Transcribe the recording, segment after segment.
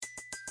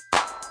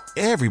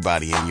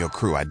Everybody in your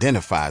crew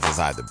identifies as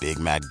either Big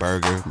Mac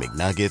Burger,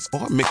 McNuggets,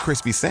 or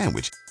McCrispy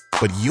Sandwich.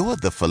 But you're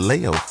the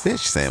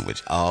Filet-O-Fish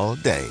Sandwich all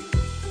day.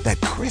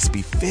 That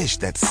crispy fish,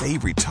 that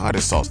savory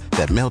tartar sauce,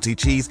 that melty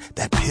cheese,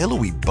 that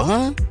pillowy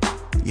bun.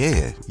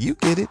 Yeah, you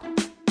get it.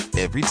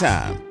 Every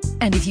time.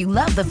 And if you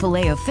love the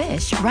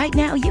Filet-O-Fish, right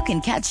now you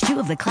can catch two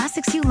of the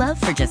classics you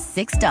love for just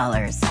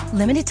 $6.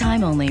 Limited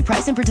time only.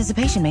 Price and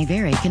participation may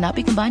vary. Cannot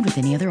be combined with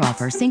any other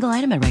offer. Single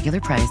item at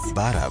regular price.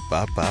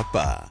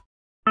 Ba-da-ba-ba-ba.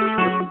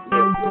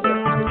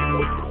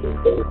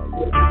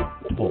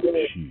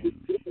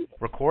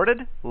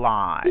 Recorded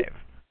live.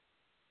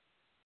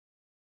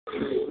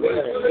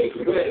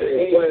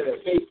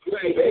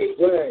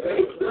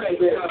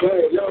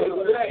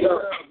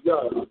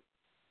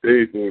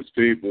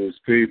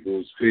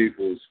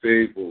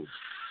 Peoples.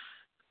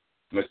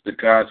 Mr.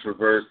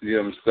 Controversy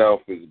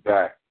himself is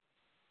back.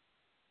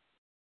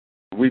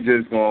 We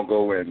just gonna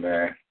go in,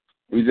 man.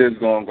 We just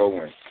gonna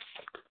go in.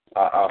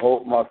 I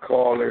hope my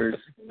callers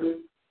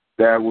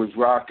that was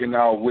rocking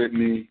out with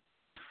me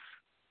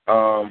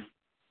on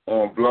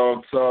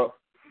Blog Talk,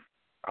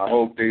 I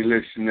hope they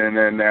listening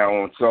in now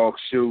on Talk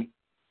Shoe.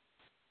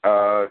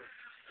 Mr.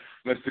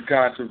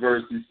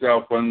 Controversy,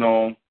 Self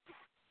Unknown,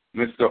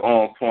 Mr.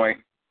 On Point.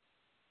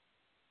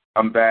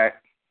 I'm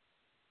back.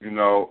 You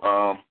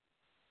know,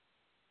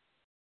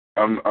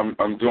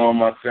 I'm doing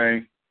my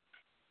thing.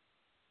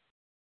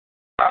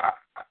 I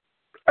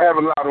have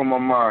a lot on my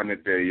mind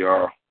today,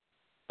 y'all.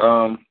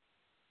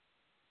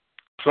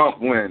 Trump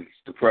wins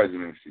the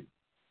presidency.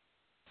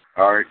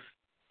 All right.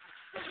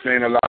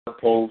 Seen a lot of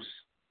posts,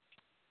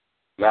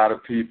 a lot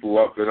of people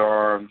up in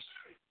arms.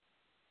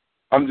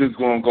 I'm just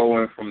going to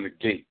go in from the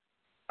gate.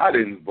 I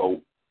didn't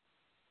vote.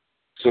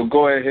 So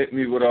go ahead, hit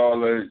me with all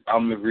the,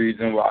 I'm the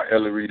reason why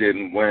Hillary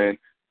didn't win.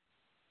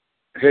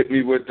 Hit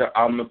me with the,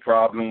 I'm the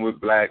problem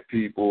with black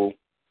people.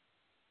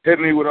 Hit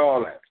me with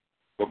all that.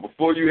 But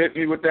before you hit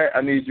me with that, I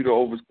need you to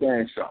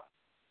understand something.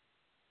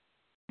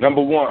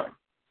 Number one,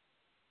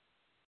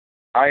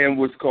 I am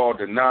what's called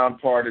a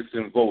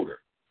nonpartisan voter.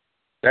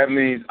 That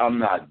means I'm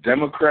not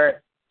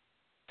Democrat,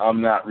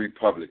 I'm not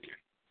Republican.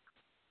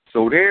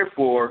 So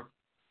therefore,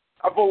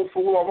 I vote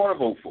for who I want to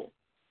vote for.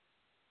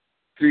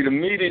 See, the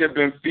media have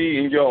been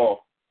feeding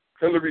y'all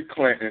Hillary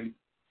Clinton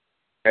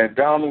and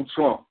Donald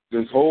Trump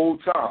this whole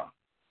time.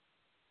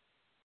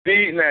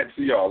 Feeding that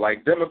to y'all.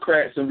 Like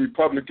Democrats and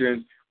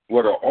Republicans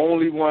were the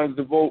only ones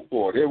to vote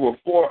for. There were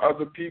 4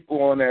 other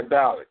people on that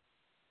ballot.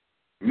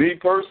 Me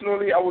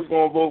personally, I was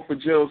going to vote for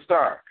Jill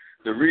Stein.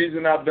 The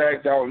reason I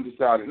backed out and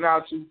decided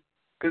not to,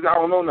 because I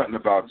don't know nothing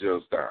about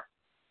Jill Stein.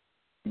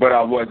 But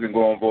I wasn't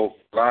going to vote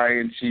for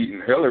lying,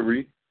 cheating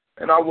Hillary,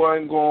 and I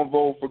wasn't going to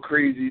vote for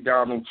crazy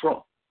Donald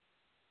Trump.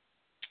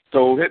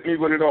 So hit me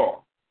with it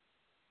all.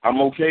 I'm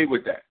okay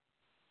with that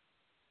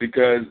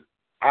because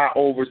I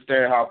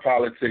understand how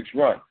politics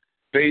run.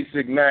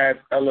 Basic math,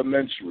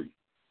 elementary.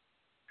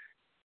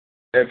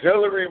 If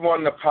Hillary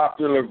won the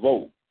popular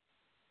vote,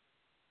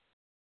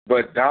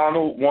 but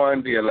Donald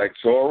won the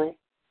electoral,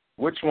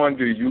 which one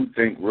do you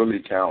think really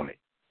counted?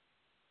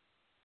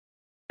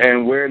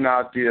 And we're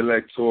not the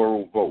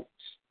electoral votes.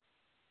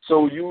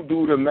 So you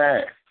do the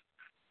math.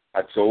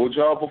 I told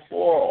y'all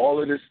before,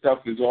 all of this stuff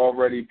is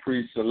already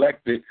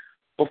pre-selected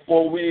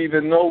before we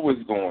even know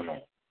what's going on.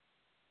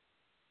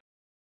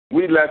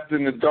 We left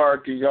in the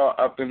dark and y'all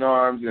up in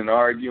arms and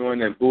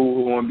arguing and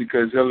boo-hooing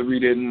because Hillary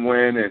didn't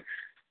win and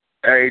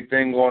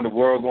everything on the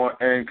world going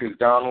to end because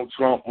Donald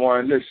Trump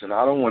won. Listen,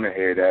 I don't want to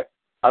hear that.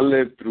 I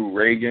lived through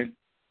Reagan.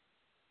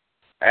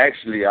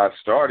 Actually, I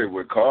started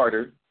with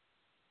Carter,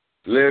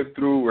 lived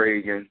through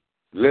Reagan,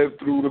 lived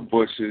through the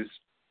Bushes,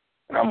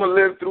 and I'm going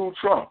to live through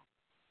Trump.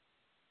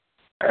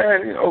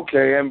 And,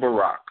 okay, and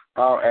Barack.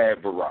 I'll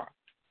add Barack.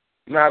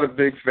 Not a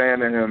big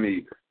fan of him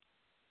either.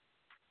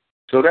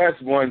 So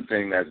that's one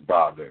thing that's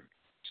bothering.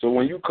 So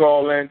when you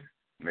call in,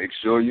 make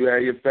sure you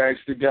have your facts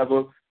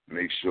together.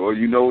 Make sure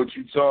you know what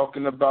you're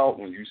talking about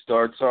when you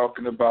start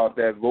talking about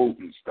that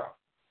voting stuff.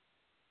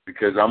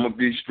 Because I'm going to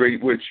be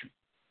straight with you.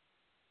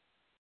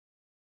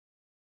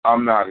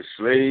 I'm not a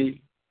slave,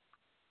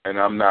 and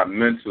I'm not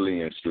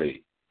mentally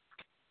enslaved.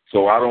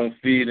 So I don't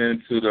feed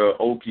into the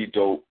okie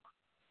doke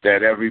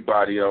that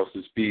everybody else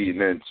is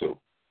feeding into.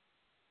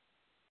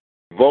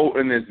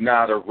 Voting is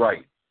not a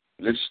right.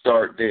 Let's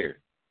start there,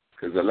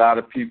 because a lot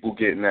of people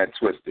getting that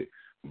twisted.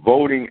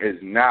 Voting is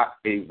not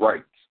a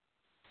right.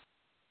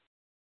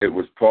 It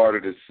was part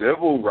of the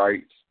civil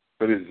rights,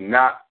 but it's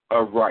not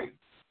a right.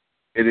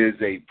 It is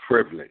a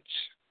privilege.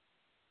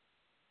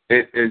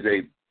 It is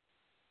a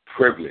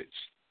privilege.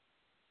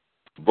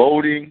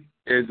 Voting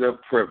is a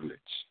privilege.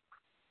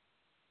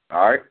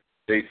 All right?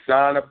 They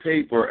sign a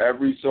paper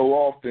every so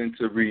often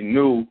to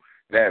renew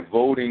that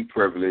voting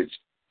privilege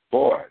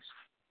for us.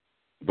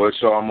 Bush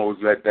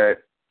almost let that,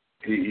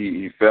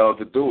 he failed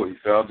to do it. He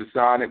failed to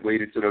sign it,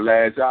 waited to the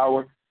last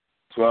hour,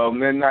 12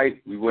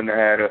 midnight. We wouldn't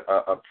have had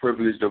a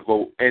privilege to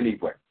vote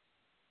anyway.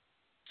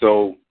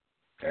 So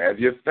have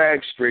your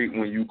facts straight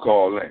when you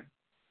call in.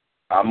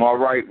 I'm all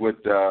right with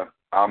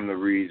I'm the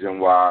reason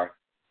why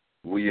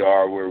we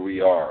are where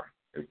we are,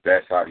 if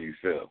that's how you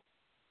feel.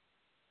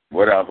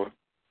 Whatever.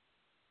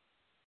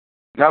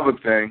 Another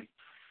thing,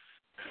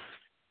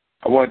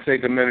 I want to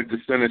take a minute to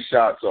send a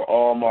shout to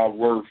all my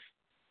worth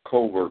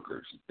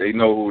co-workers. They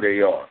know who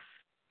they are.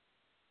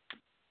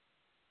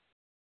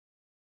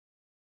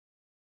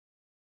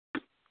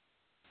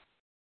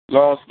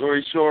 Long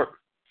story short,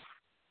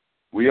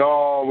 we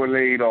all were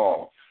laid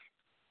off.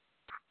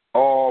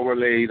 All were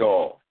laid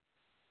off.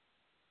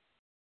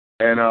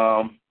 And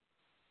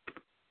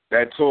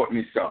that taught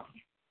me something.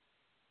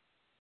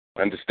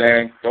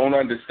 Understand? Don't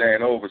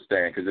understand,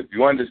 overstand. Because if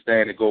you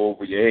understand, it go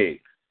over your head.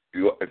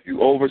 If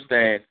you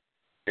overstand,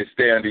 it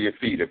stay under your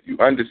feet. If you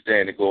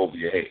understand, it go over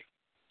your head.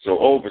 So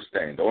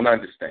overstand, don't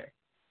understand.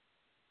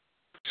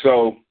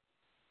 So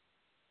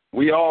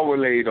we all were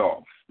laid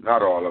off.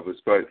 Not all of us,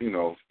 but,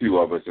 a few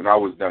of us. And I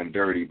was done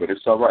dirty, but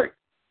it's all right.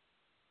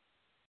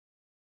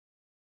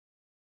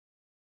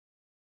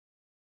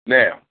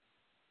 Now,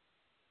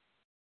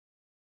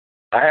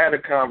 I had a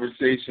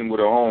conversation with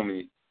a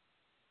homie.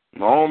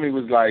 My homie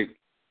was like,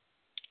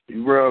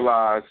 you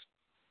realize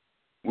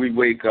we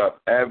wake up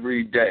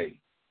every day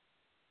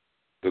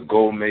to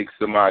go make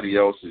somebody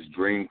else's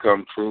dream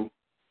come true?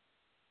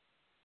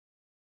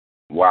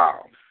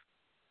 Wow.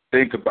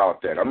 Think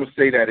about that. I'm going to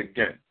say that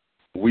again.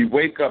 We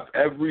wake up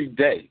every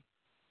day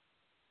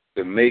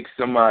to make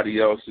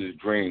somebody else's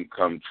dream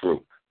come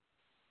true.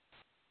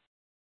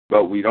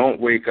 But we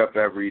don't wake up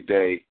every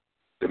day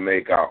to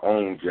make our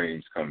own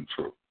dreams come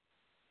true.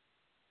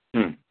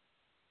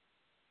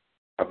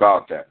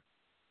 About that.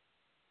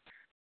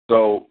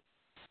 So,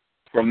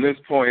 from this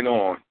point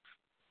on,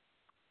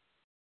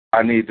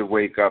 I need to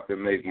wake up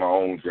and make my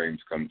own dreams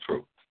come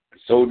true.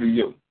 So do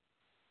you.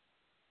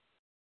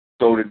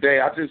 So today,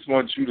 I just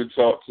want you to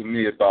talk to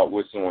me about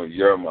what's on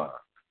your mind.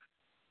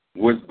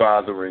 What's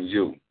bothering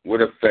you?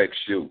 What affects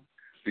you?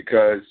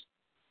 Because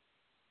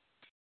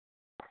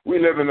we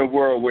live in a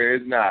world where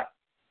it's not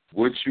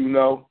what you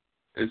know,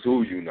 it's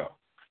who you know.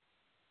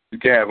 You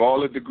can have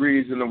all the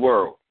degrees in the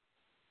world,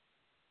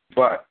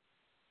 but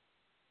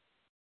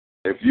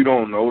if you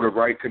don't know the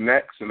right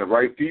connects and the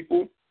right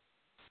people,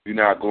 you're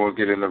not going to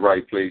get in the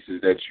right places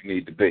that you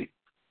need to be.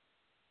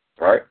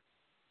 Right?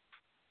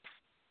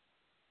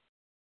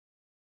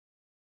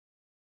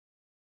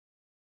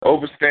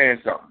 Understand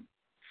something.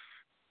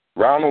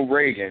 Ronald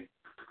Reagan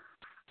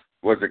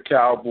was a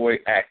cowboy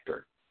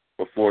actor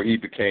before he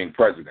became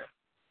president.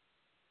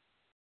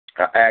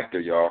 An actor,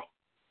 y'all.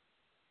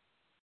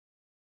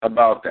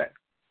 About that.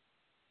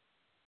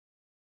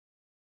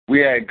 We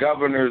had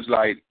governors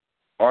like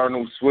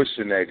Arnold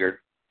Schwarzenegger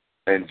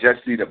and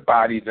Jesse the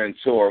Body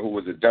Ventura, who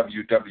was a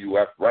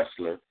WWF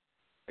wrestler.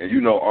 And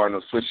you know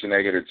Arnold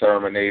Schwarzenegger, the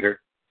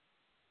Terminator,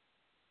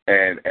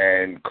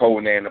 and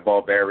Conan the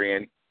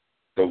Barbarian,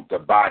 the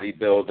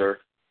bodybuilder,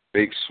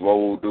 big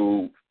swole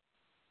dude,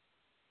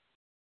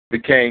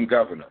 became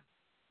governor.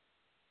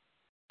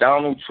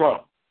 Donald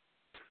Trump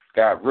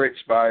got rich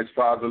by his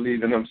father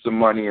leaving him some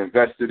money,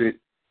 invested it,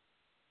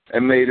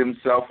 and made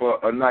himself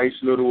a nice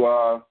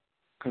little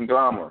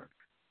conglomerate.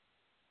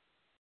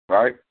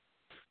 Right?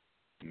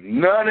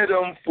 None of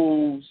them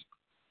fools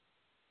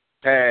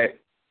had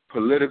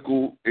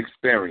political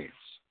experience.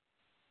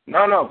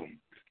 None of them.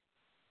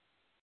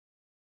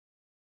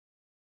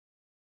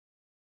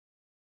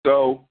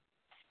 So,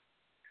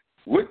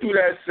 what do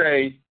that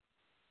say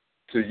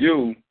to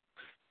you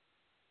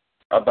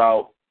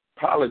about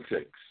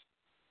politics?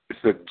 It's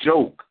a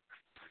joke.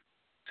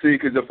 See,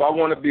 because if I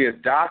want to be a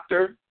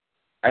doctor,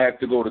 I have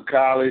to go to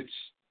college,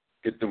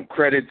 get them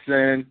credits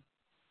in,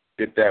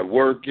 get that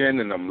work in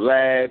them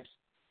labs,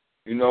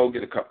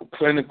 get a couple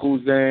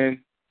clinicals in,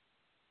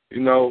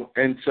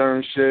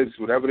 internships,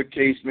 whatever the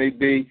case may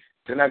be.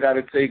 Then I got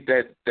to take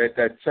that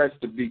test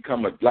to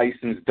become a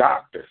licensed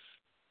doctor,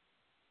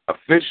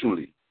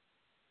 officially.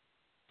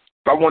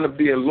 If I want to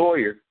be a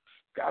lawyer,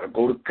 got to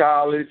go to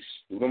college,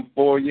 do them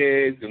 4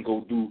 years, and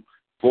go do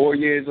 4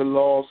 years of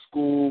law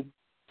school.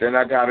 Then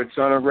I got to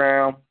turn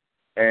around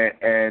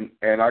and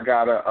I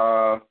got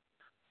to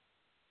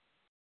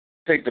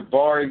take the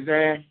bar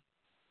exam,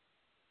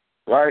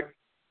 right?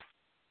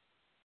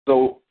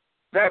 So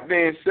that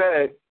being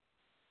said,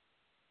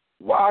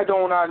 why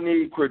don't I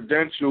need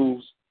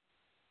credentials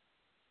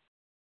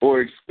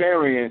or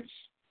experience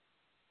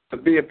to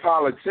be a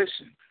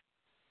politician?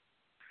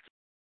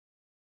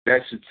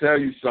 That should tell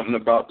you something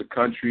about the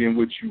country in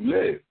which you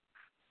live.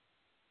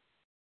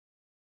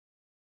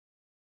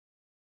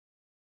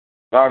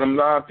 Bottom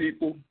line,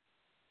 people,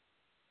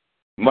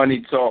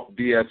 money talk,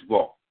 BS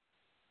walk.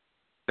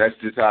 That's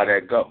just how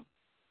that goes.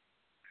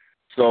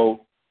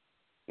 So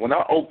when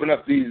I open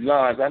up these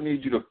lines, I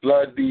need you to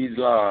flood these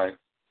lines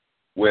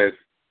with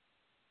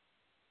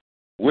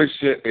what's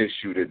your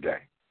issue today?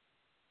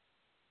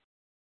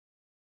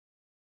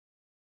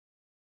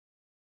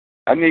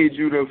 I need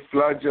you to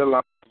flood your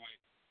line with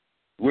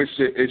what's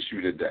your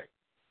issue today?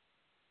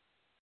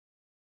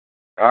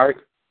 All right?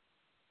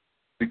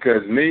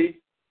 Because me,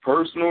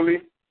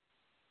 personally,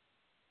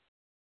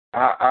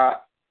 I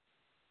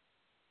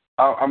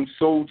I'm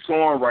so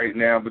torn right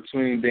now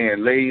between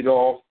being laid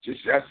off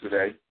just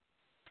yesterday,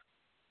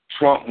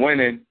 Trump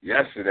winning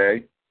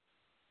yesterday.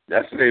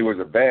 Yesterday was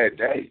a bad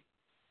day.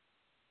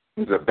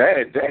 It was a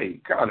bad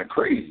day, kind of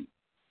crazy.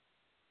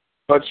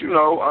 But,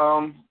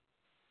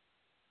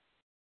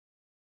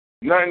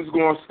 nothing's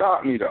going to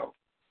stop me, though.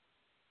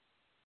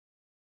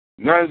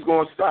 Nothing's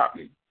going to stop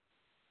me.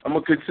 I'm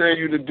going to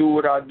continue to do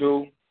what I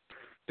do,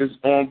 this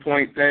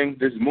on-point thing,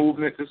 this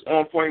movement, this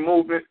on-point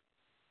movement.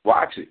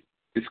 Watch it.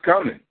 It's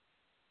coming.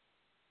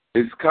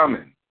 It's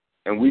coming.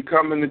 And we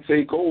coming to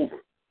take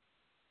over.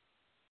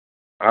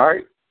 All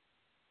right?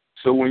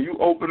 So when I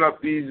open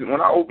up these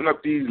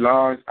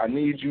lines, I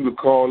need you to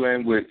call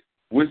in with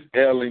what's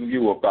ailing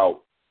you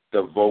about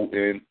the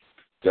voting,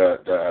 the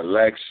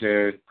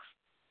election,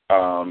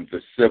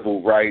 the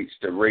civil rights,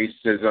 the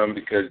racism,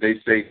 because they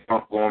say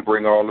Trump going to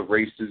bring all the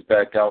races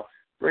back out.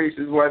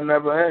 Races will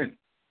never end.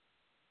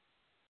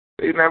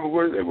 They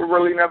will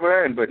really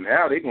never end, but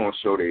now they're going to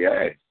show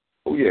their ass.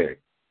 Oh, yeah.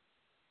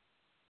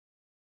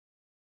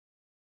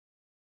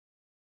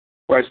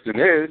 Question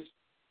is,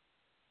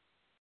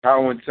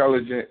 how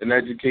intelligent and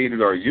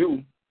educated are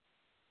you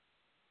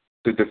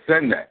to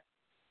defend that?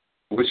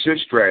 What's your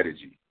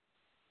strategy?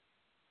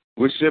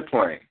 What's your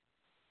plan?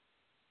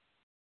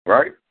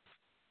 Right?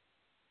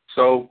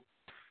 So,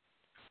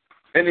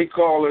 any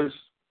callers,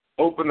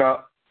 open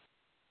up.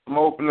 I'm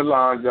going to open the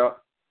lines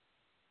up.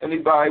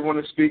 Anybody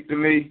want to speak to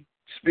me?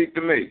 Speak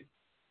to me.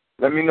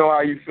 Let me know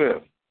how you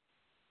feel.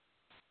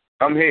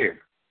 I'm here.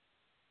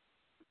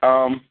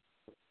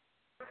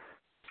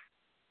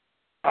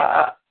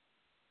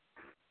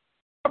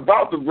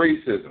 About the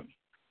racism,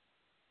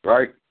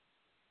 right?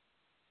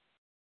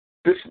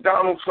 This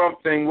Donald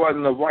Trump thing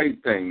wasn't the right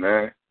thing,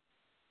 man.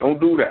 Don't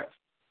do that.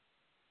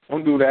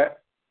 Don't do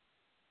that.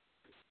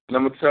 And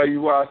I'm going to tell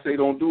you why I say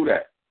don't do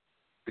that.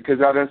 Because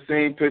I done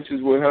seen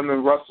pictures with him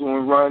and Russell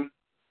and Run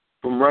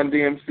from Run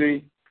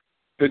DMC.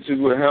 Pictures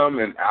with him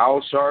and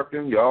Al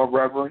Sharpton, y'all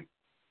reverend.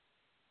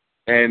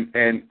 And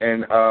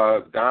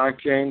Don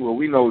King. Well,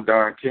 we know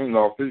Don King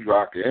off his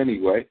rocker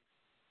anyway.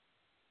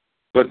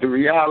 But the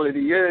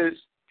reality is,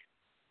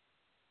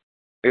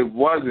 it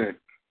wasn't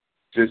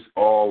just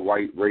all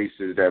white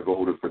races that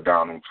voted for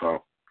Donald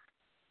Trump.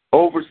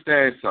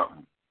 Overstand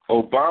something.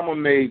 Obama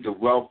made the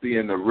wealthy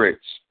and the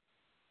rich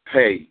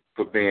pay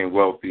for being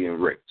wealthy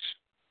and rich.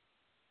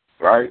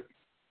 Right?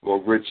 Or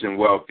rich and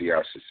wealthy,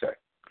 I should say.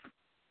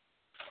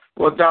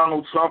 Well,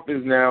 Donald Trump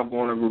is now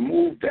going to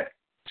remove that.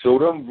 So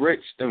them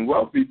rich and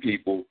wealthy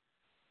people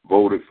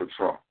voted for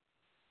Trump.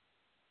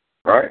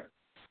 Right?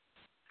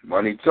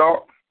 Money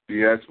talk,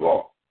 BS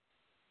walk.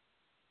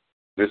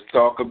 Let's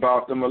talk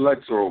about them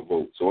electoral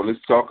votes, or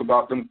let's talk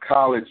about them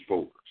college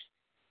voters,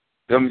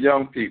 them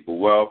young people.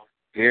 Well,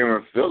 here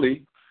in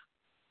Philly,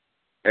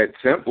 at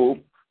Temple,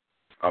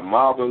 a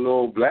mob of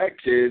little black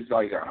kids,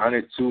 like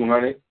 100,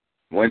 200,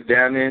 went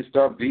down there and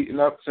started beating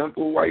up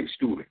Temple white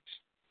students.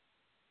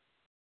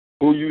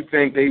 Who you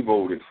think they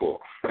voted for?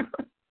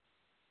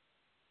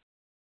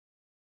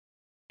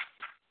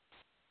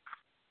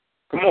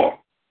 Come on.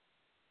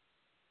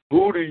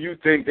 Who do you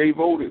think they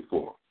voted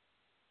for?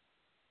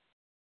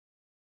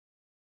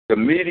 The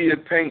media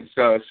paints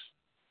us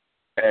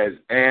as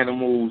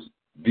animals,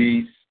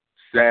 beasts,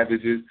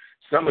 savages.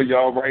 Some of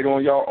y'all write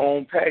on your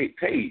own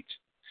page,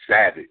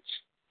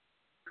 savage.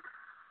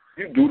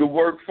 You do the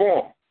work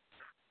for them.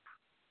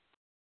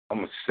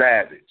 I'm a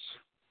savage.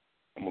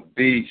 I'm a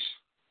beast.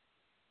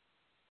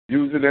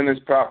 Use it in its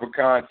proper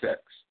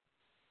context.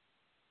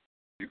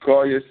 You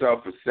call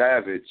yourself a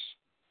savage,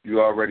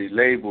 you're already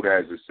labeled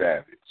as a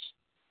savage.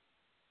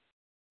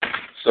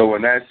 So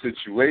in that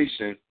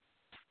situation,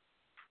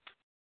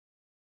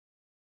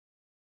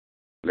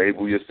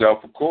 label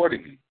yourself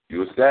accordingly.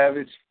 You're a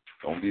savage.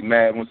 Don't be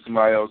mad when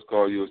somebody else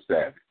calls you a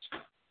savage.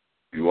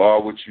 You are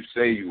what you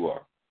say you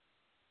are.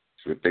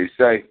 That's what they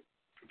say.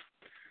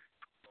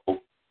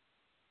 So,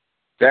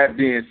 that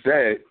being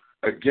said,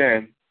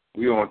 again,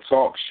 we're on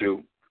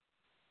TalkShoe.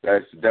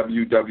 That's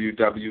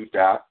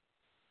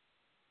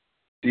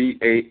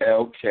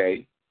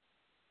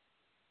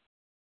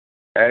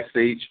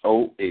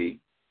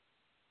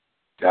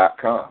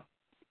www.talkshoe.com.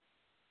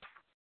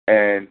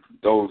 And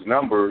those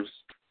numbers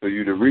for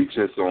you to reach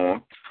us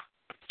on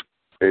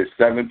is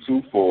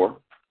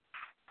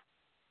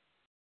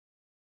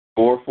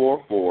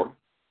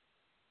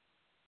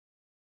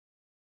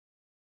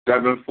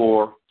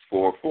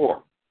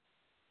 724-444-7444.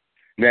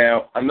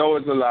 Now, I know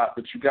it's a lot,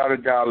 but you got to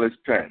dial this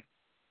pen.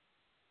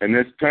 And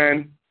this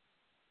pen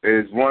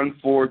is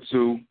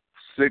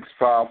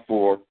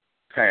 142654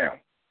 #.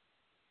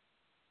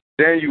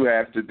 Then you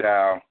have to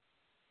dial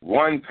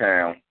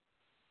 £1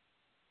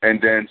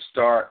 and then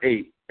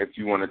 *8 if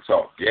you want to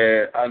talk.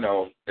 Yeah, I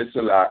know, it's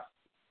a lot.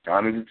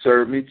 Kind of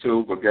deterred me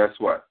too, but guess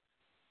what?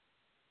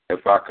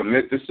 If I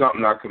commit to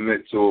something, I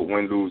commit to it,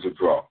 win, lose, or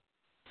draw.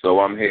 So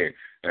I'm here,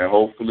 and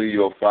hopefully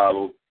you'll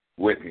follow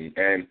with me.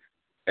 And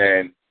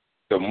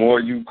the more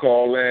you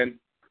call in,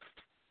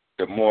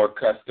 the more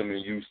accustomed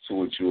and used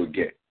to it you'll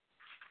get.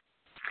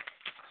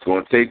 It's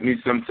going to take me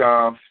some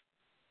time.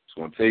 It's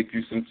going to take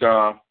you some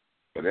time,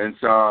 but in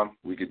time,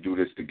 we can do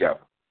this together.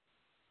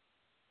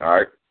 All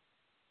right?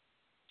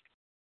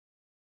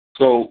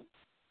 So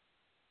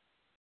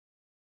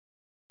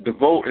the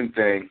voting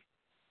thing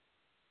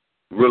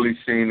really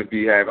seemed to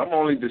be having, I'm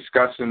only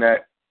discussing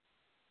that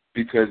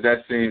because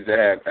that seems to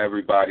have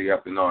everybody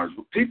up in arms.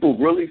 People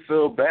really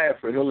feel bad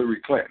for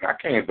Hillary Clinton. I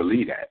can't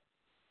believe that.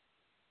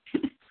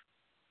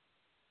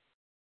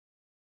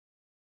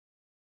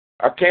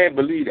 I can't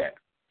believe that.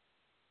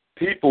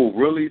 People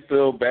really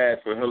feel bad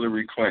for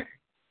Hillary Clinton.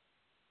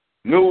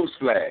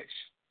 Newsflash.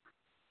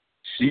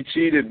 She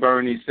cheated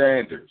Bernie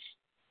Sanders.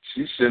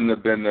 She shouldn't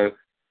have been the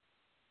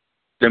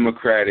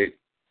Democratic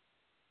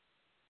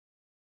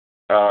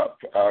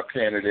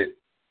candidate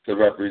to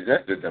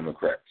represent the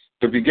Democrats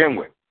to begin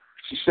with.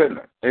 She shouldn't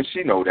have, and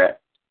she know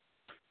that.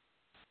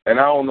 And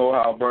I don't know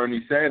how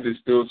Bernie Sanders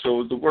still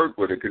chose to work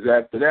with her, because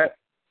after that,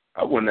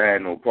 I wouldn't have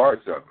had no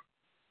parts of it.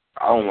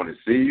 I don't want to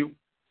see you.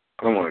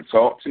 I don't want to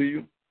talk to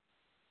you.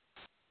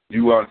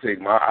 You want to take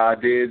my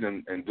ideas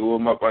and do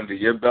them up under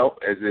your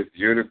belt as if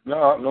you're the...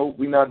 No,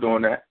 we're not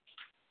doing that.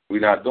 We're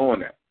not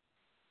doing that.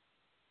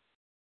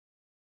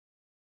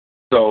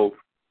 So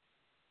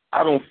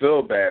I don't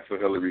feel bad for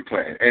Hillary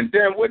Clinton. And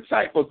then what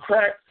type of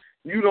crap,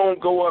 you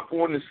don't go up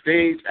on the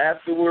stage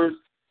afterwards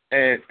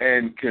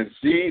and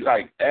concede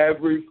like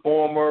every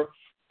former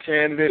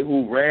candidate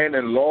who ran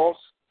and lost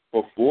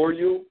before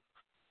you?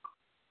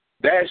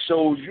 That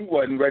shows you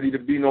wasn't ready to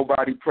be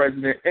nobody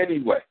president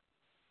anyway.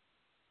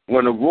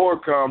 When the war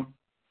comes,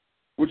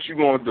 what you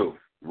gonna do?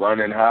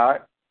 Run and hide?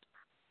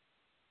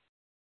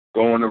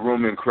 Go in the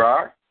room and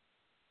cry?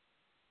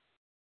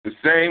 The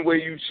same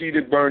way you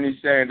cheated Bernie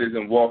Sanders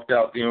and walked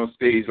out there on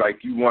stage like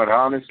you won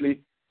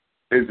honestly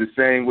is the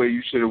same way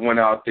you should have went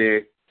out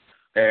there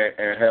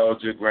and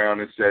held your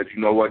ground and said,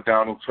 you know what,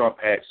 Donald Trump,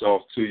 hats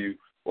off to you,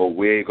 or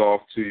wig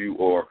off to you,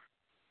 or,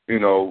 you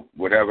know,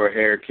 whatever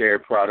hair care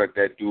product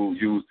that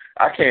dude used.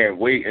 I can't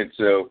wait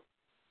until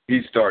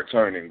he start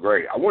turning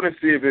gray. I want to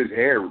see if his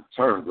hair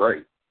turned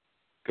gray.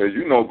 Because,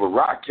 you know,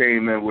 Barack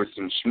came in with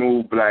some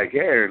smooth black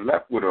hair and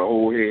left with a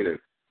whole head of,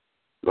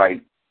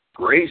 like,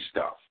 gray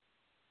stuff.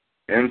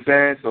 You know what I'm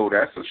saying? So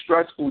that's a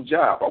stressful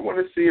job. I want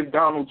to see if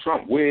Donald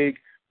Trump wig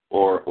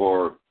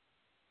or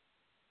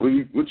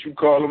what you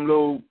call them,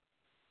 little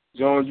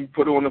Jones you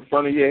put on the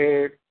front of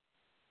your head.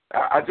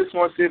 I just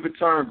want to see if it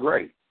turned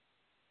gray.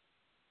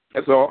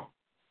 That's all.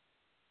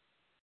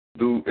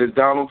 Is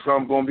Donald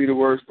Trump going to be the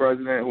worst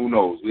president? Who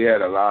knows? We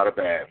had a lot of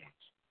bad ones.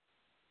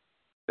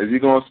 Is he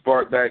going to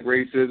spark back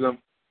racism?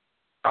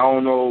 I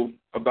don't know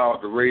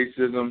about the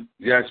racism.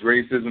 Yes,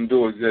 racism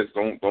do exist.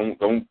 Don't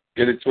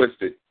get it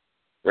twisted.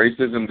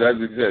 Racism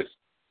does exist.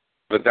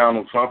 But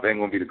Donald Trump ain't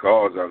going to be the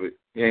cause of it.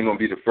 He ain't going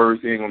to be the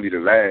first. He ain't going to be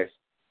the last.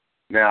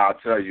 Now, I'll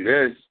tell you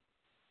this.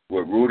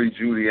 With Rudy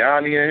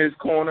Giuliani in his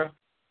corner,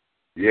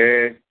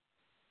 yeah,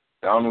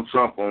 Donald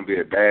Trump going to be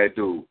a bad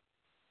dude.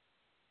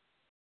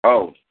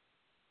 Oh.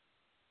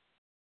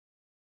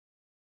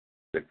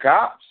 The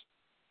cops?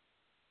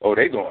 Oh,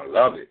 they going to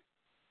love it.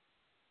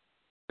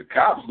 The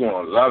cops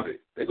going to love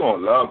it. They're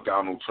going to love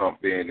Donald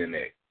Trump being in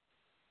there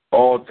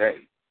all day.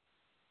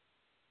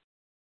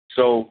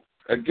 So,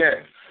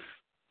 again,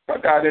 if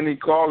I got any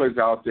callers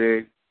out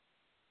there,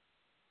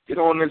 get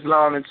on this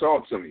line and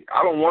talk to me.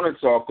 I don't want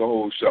to talk the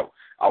whole show.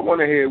 I want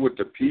to hear what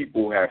the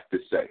people have to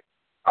say.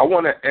 I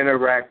want to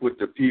interact with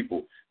the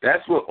people.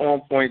 That's what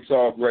On Point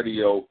Talk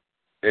Radio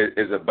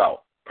is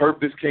about.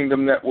 Purpose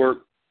Kingdom Network,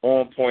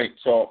 On Point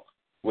Talk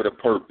with a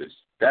purpose.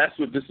 That's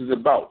what this is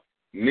about.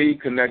 Me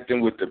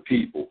connecting with the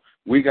people.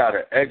 We got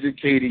to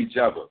educate each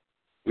other.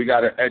 We got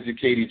to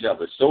educate each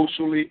other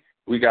socially.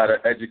 We got to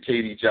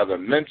educate each other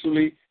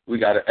mentally. We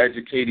got to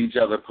educate each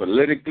other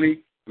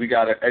politically. We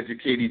got to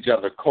educate each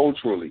other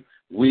culturally.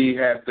 We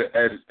have to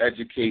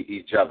educate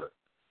each other.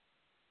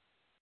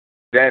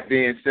 That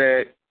being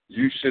said,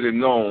 you should have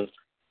known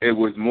it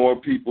was more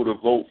people to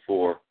vote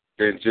for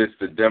than just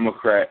the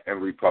Democrat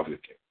and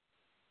Republican.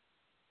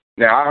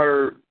 Now, I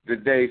heard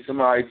today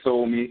somebody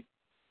told me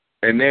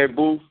in their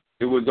booth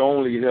it was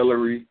only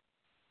Hillary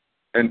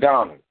and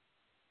Donald.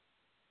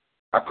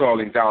 I call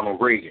him Donald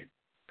Reagan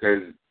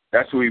because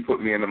that's who he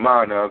put me in the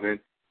mind of, and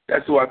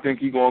that's who I think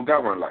he's going to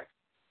govern like.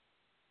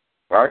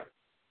 Right?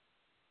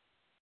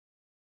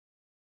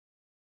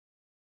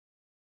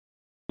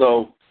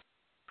 So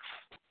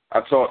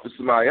I talked to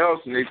somebody else,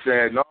 and they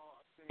said, no,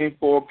 I seen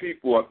 4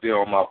 people up there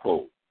on my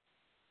pole,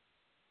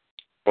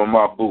 on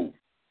my booth.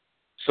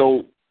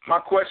 So my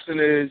question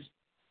is,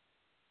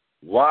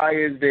 why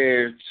is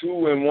there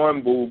 2 in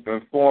one booth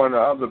and 4 in the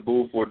other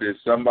booth, or did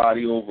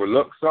somebody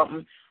overlook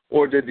something,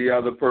 or did the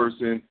other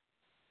person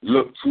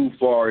look too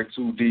far and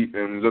too deep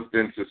and looked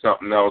into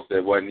something else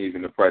that wasn't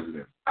even the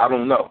president? I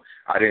don't know.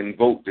 I didn't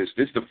vote this.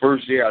 This is the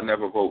first year I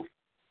never voted.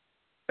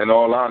 In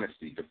all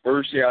honesty, the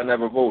first year I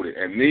never voted.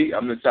 And me,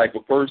 I'm the type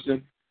of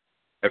person,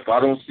 if I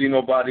don't see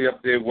nobody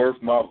up there worth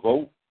my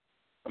vote,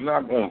 I'm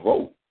not going to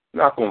vote. I'm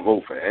not going to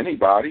vote for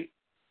anybody.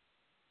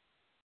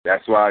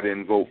 That's why I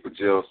didn't vote for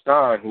Jill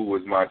Stein, who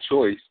was my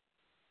choice,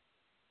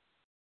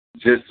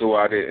 just so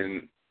I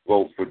didn't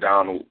vote for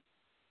Donald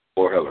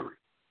or Hillary.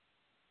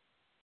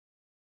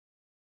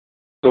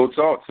 So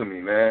talk to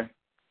me, man.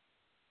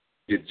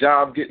 Your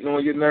job getting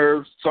on your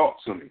nerves?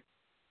 Talk to me.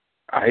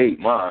 I hate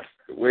mine.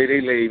 The way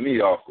they laid me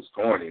off was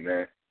corny,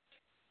 man.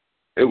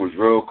 It was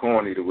real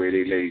corny the way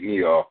they laid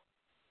me off.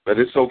 But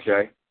it's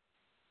okay.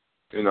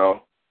 You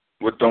know,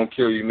 what don't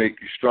kill you make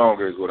you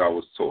stronger is what I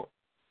was taught.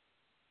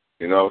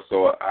 You know,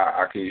 so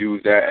I can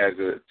use that as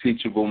a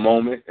teachable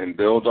moment and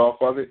build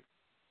off of it.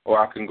 Or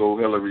I can go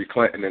Hillary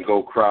Clinton and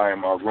go cry in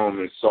my room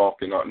and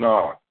sulk and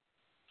no.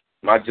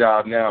 My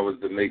job now is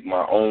to make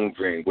my own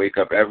dream. Wake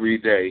up every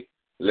day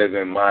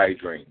living my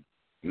dream,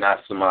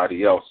 not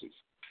somebody else's.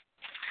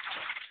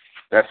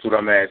 That's what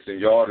I'm asking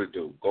y'all to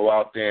do. Go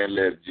out there and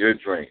live your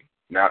dream,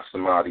 not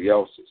somebody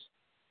else's.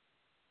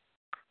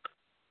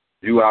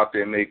 You out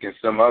there making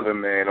some other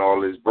man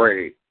all his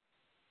bread,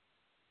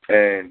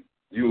 and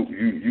you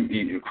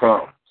eating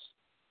crumbs.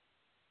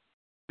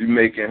 You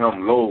making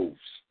him loaves,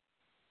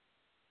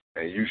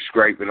 and you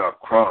scraping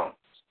up crumbs.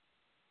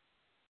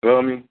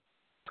 Feel me?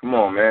 Come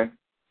on, man.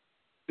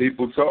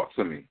 People talk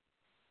to me.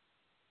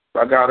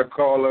 If I got a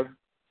caller,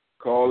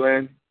 call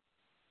in,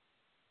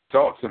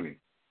 talk to me.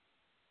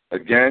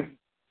 Again,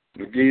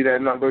 I'll give you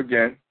that number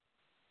again.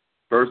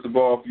 First of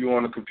all, if you're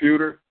on a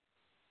computer,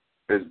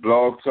 it's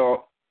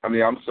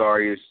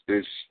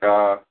it's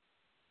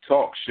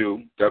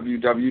TalkShoe,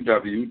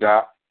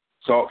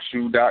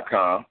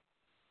 www.talkshoe.com.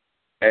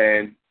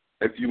 And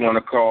if you want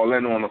to call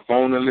in on the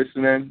phone and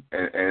listen in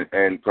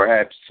and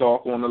perhaps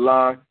talk on the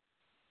line,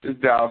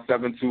 just dial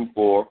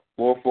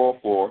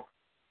 724-444-7444.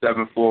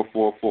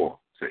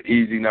 It's an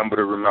easy number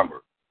to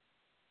remember.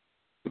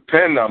 The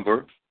PIN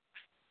number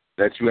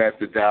that you have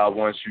to dial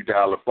once you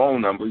dial a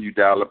phone number, you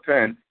dial a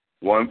PIN,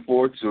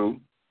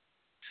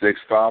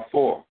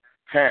 142654,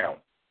 pound.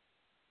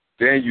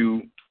 Then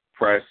you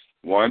press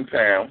 1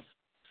 pound.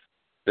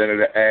 Then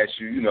it'll ask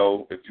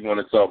you, if you want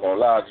to talk on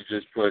live, you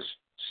just push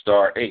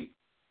 *8.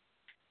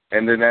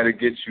 And then that'll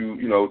get you,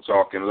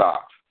 talking live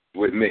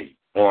with me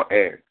on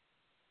air.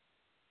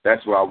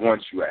 That's where I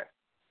want you at,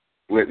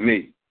 with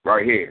me,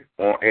 right here,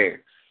 on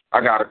air. I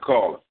got a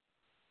caller.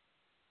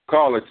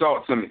 Caller,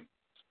 talk to me.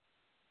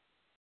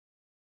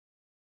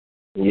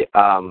 Yeah,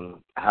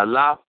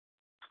 hello?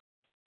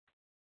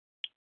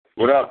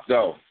 What up,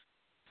 though?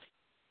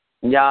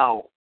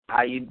 Yo,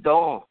 how you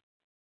doing?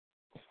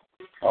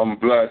 I'm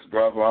blessed,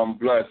 brother. I'm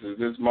blessed. Is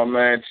this my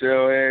man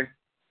Chill here?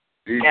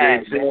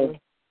 DJ Chill?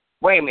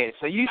 Wait a minute.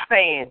 So you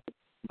saying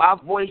my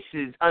voice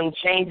is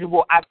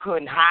unchangeable? I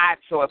couldn't hide,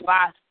 so if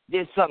I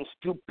did something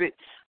stupid,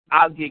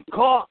 I'll get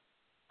caught?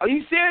 Are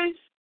you serious?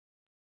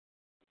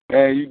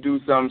 Man, you do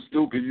something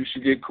stupid, you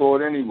should get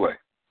caught anyway.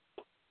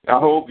 I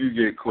hope you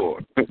get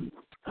caught.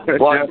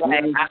 Well,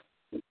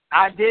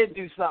 I did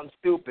do something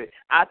stupid.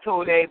 I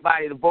told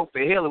everybody to vote for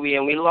Hillary,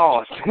 and we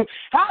lost.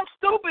 How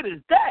stupid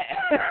is that?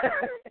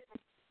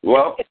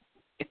 Well,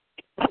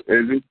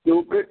 is it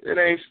stupid? It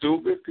ain't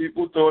stupid.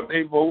 People thought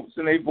their votes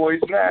and their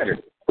voice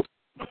mattered.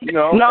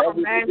 No,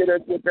 man.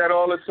 Get that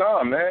all the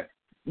time, man.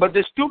 But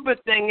the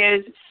stupid thing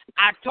is,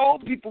 I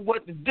told people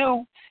what to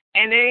do,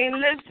 and they ain't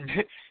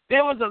listening.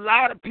 There was a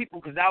lot of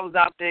people, because I was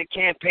out there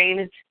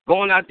campaigning,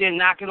 going out there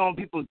knocking on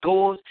people's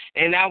doors,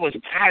 and I was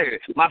tired.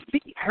 My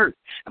feet hurt.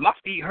 My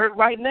feet hurt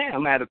right now,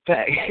 matter of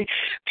fact.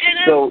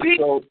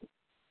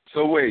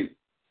 So wait,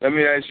 let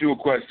me ask you a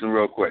question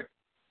real quick.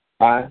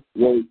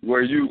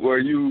 Were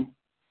you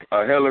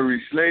a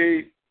Hillary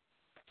slave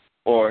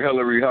or a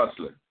Hillary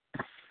hustler?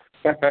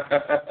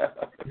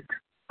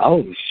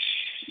 Oh,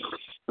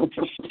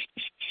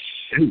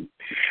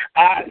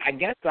 I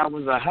guess I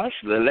was a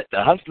hustler. Let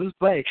the hustlers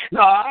play.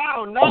 No, I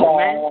don't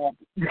know,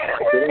 man.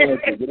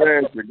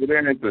 Good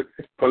answer.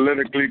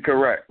 Politically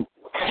correct.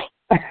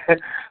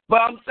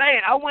 But I'm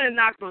saying, I went and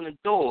knocked on the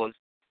doors,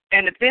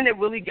 and the thing that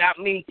really got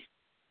me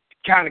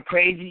kind of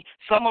crazy,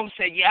 some of them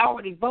said, yeah, I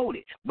already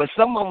voted. But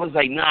some of them was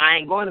like, nah, I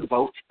ain't going to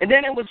vote. And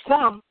then there was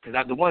some,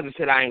 because the ones that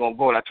said I ain't going to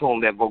vote, I told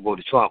them that vote go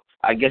to Trump.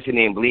 I guess they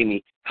didn't believe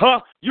me.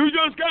 Huh? You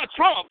just got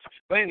Trump.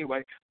 But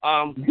anyway,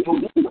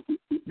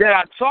 that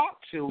I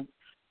talked to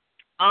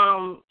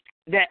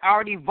that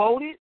already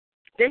voted,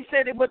 they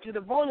said they went to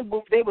the voting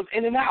booth, they was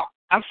in and out.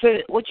 I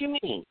said, what you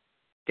mean?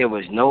 There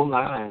was no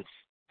lines.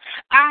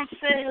 I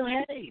said,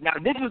 hey. Now,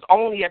 this was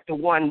only at the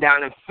one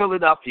down in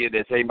Philadelphia.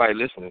 There's anybody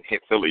listening here,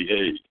 Philly,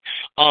 hey.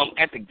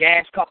 At the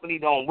gas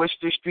company on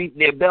Worcester Street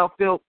near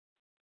Belfield.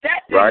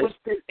 That thing was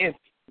still empty.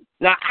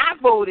 Now, I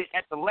voted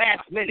at the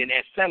last minute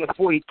at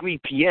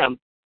 7:43 p.m.,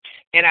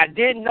 and I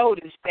did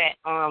notice that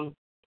I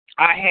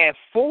had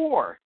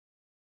 4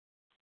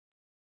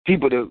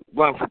 people to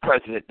run for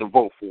president to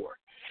vote for.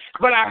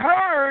 But I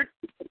heard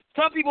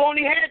some people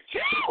only had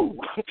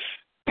 2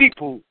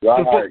 people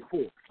to vote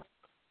for.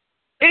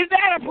 Is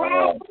that a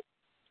problem?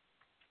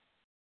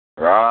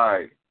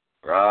 Right.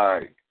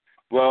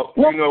 Well,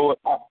 you know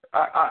what?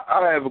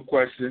 I have a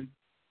question.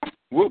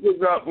 What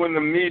was up when the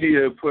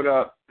media put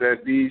up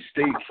that these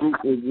state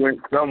troopers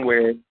went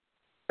somewhere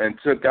and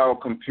took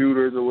out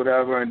computers or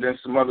whatever, and then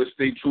some other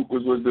state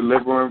troopers was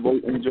delivering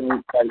voting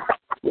joints? Like,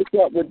 what's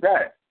up with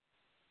that?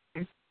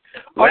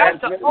 Oh,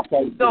 that's the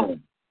okey doke.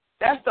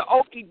 That's the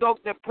okey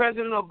doke that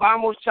President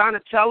Obama was trying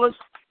to tell us,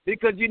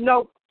 because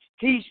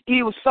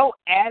he was so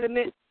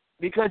adamant,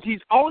 because he's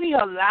only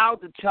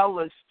allowed to tell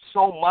us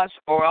so much,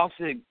 or else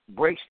it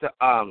breaks the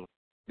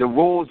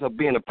rules of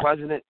being a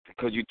president,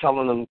 because you're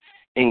telling them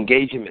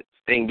engage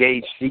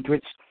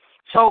secrets.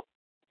 So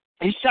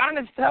he's trying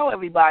to tell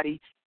everybody,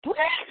 please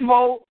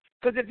vote,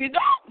 because if you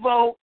don't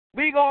vote,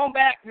 we going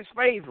back to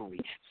slavery.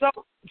 So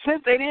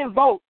since they didn't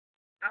vote,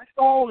 I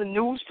saw on the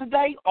news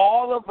today,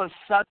 all of a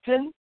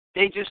sudden,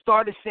 they just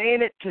started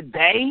saying it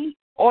today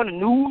on the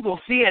news, on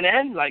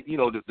CNN, like,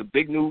 the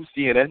big news,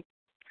 CNN.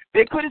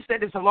 They could have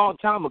said this a long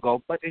time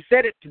ago, but they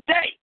said it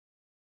today.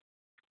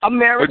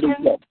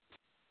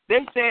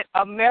 They said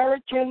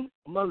American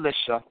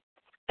militia,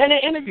 and they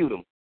interviewed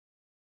them.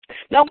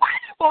 Now, why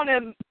are they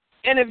going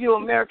to interview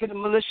American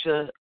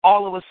militia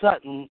all of a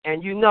sudden,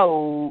 and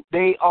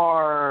they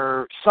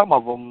are, some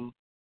of them,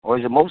 or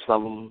is it most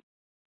of them,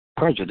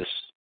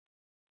 prejudiced?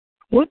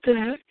 What the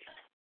heck?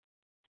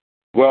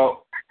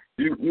 Well,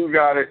 you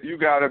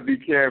gotta be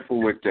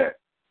careful with that.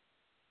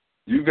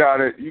 You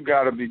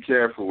gotta be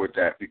careful with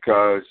that,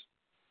 because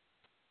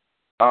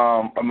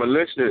a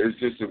militia is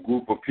just a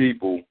group of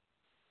people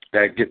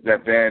that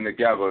band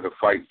together to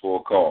fight for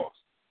a cause.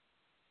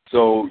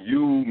 So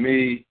you,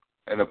 me,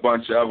 and a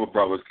bunch of other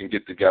brothers can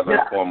get together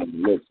and form a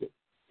militia.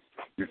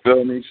 You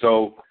feel me?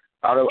 So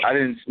I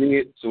didn't see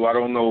it, so I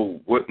don't know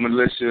what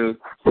militia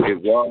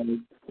it was.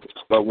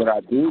 But what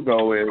I do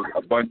know is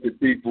a bunch of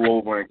people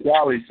over in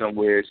Cali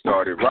somewhere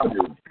started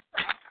rioting.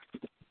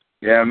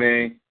 You know what I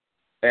mean?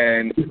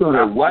 And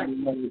what?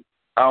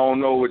 I don't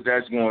know what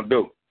that's going to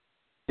do.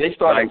 They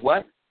started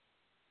what?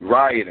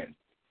 Rioting.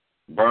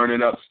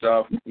 Burning up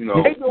stuff, They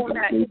doing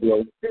that.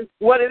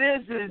 What it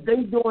is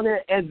they doing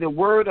it as a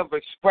word of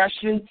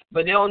expression,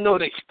 but they don't know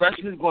the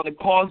expression is going to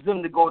cause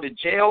them to go to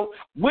jail,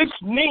 which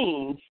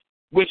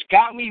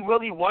got me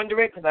really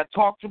wondering, because I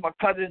talked to my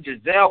cousin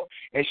Giselle,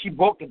 and she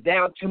broke it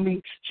down to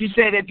me. She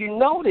said, if you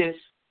notice,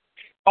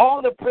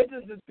 all the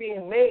prisons that's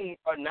being made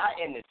are not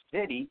in the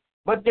city,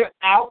 but they're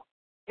out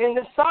in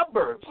the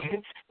suburbs.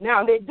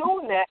 Now, they're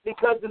doing that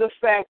because of the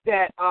fact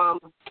that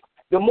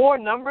the more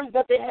numbers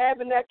that they have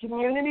in that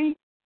community,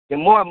 the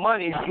more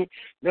money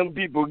them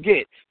people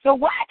get. So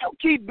why don't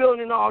you keep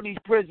building all these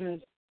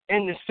prisons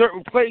in the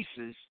certain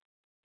places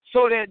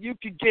so that you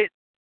could get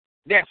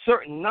that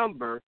certain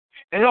number,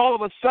 and all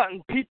of a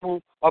sudden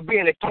people are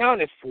being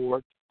accounted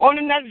for on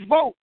the next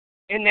vote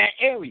in that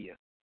area?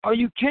 Are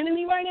you kidding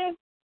me right now?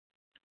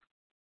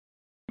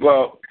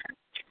 Well,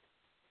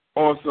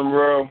 on some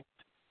real,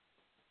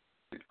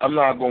 I'm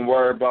not going to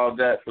worry about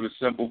that for the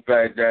simple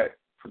fact that,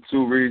 for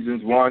two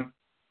reasons. One,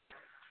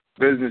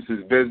 business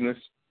is business.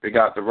 They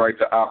got the right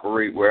to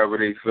operate wherever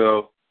they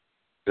feel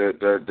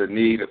the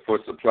need for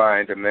supply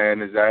and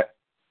demand is at.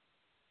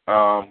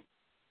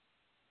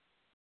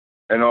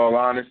 In all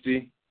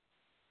honesty,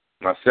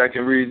 my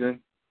second reason,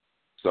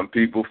 some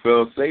people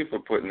feel safer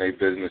putting their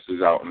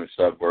businesses out in the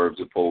suburbs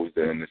opposed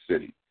to in the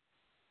city.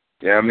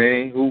 You know what I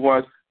mean? Who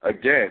wants,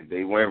 again,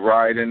 they went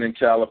rioting in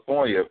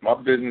California. If my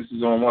business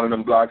is on one of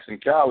them blocks in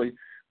Cali,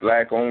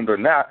 black owned or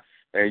not,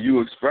 and you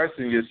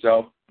expressing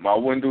yourself, my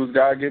windows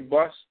got to get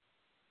bust.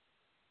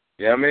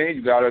 You know what I mean?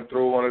 You got to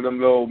throw one of them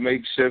little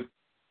makeshift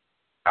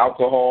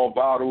alcohol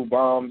bottle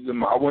bombs in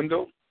my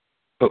window,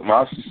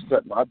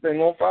 set my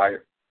thing on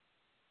fire.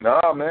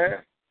 Nah, man.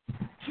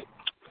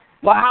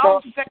 But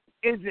how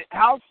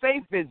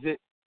safe is it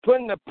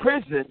putting a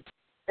prison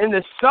in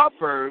the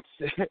suburbs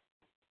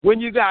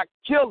when you got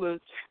killers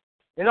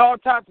and all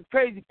types of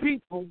crazy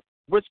people,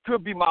 which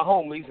could be my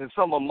homies and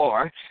some of them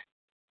are,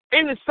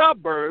 in the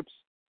suburbs,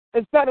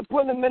 instead of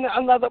putting them in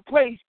another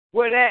place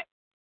where that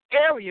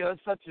area,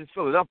 such as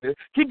Philadelphia,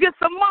 can get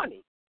some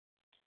money?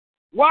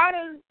 Why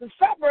does the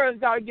suburbs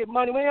got to get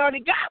money when they already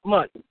got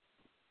money?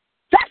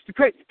 That's the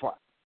crazy part.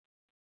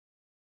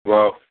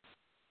 Well,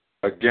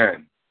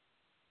 again,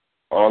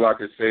 all I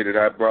can say to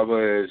that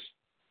brother is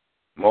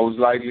most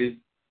likely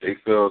they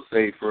feel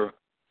safer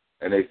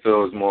and they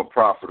feel it's more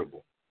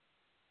profitable.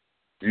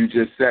 You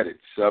just said it.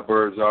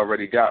 Suburbs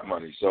already got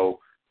money. So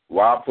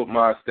why put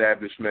my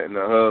establishment in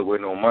the hood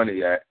with no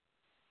money at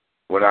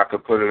when I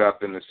could put it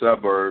up in the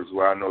suburbs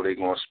where I know they're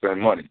going to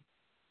spend money?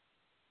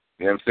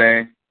 You know what I'm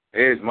saying?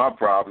 Here's my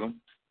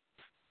problem.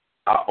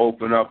 I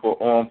open up an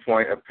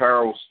on-point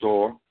apparel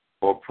store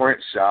or print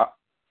shop.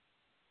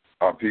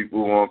 Are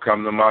people going to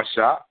come to my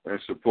shop and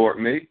support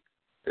me?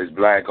 It's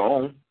black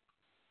owned.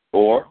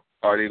 Or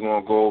are they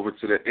going to go over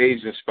to the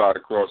Asian spot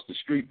across the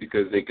street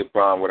because they can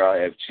find what I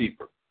have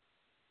cheaper?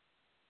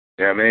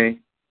 You know what I mean?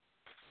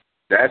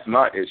 That's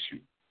my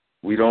issue.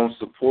 We don't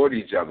support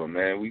each other,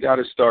 man. We got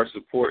to start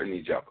supporting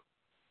each other.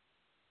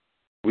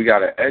 We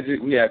have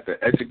to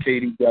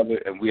educate each other,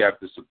 and we have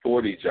to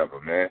support each other,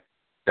 man.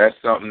 That's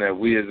something that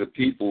we as a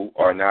people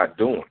are not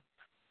doing.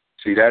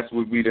 See, that's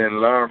what we didn't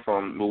learn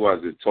from, who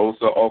was it,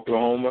 Tulsa,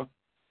 Oklahoma,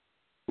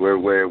 where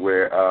we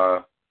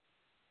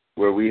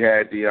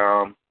had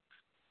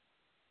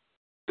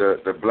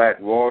the Black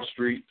Wall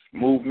Street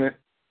movement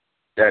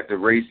that the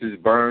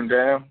racists burned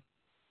down.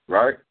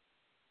 right?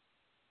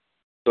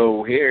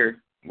 So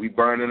here, we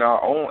burning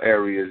our own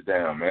areas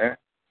down, man.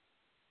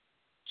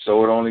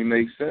 So it only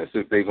makes sense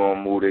if they're going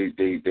to move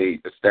they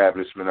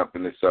establishment up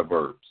in the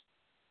suburbs.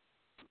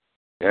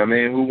 You know what I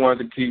mean? Who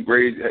wants to keep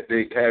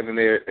having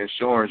their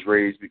insurance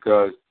raised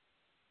because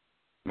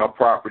my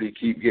property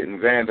keep getting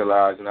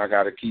vandalized and I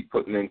got to keep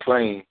putting in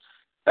claims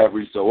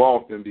every so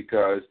often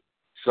because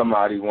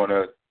somebody want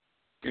to,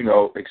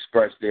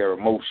 express their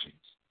emotions.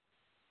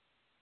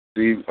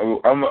 See,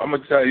 I'm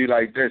going to tell you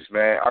like this,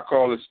 man. I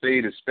call a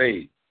spade a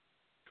spade.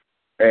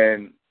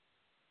 And,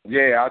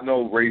 yeah, I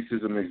know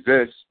racism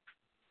exists,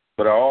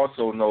 but I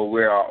also know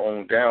we're our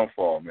own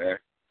downfall, man.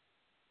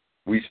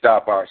 We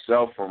stop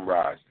ourselves from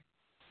rising.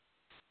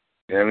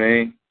 You know what I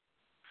mean?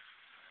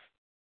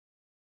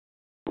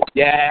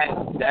 Yeah,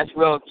 that's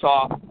real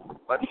talk.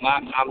 But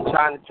I'm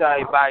trying to tell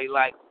everybody,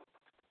 right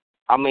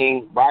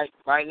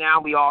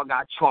now we all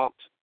got Trump,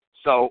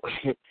 so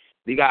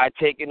we got to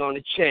take it on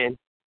the chin.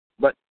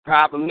 But the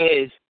problem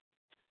is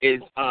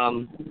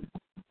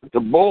the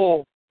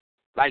bull,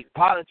 like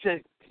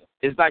politics,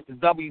 is like the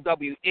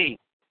WWE.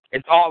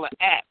 It's all an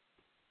act.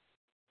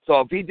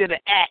 So if he did an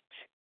act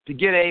to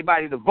get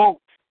everybody to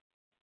vote,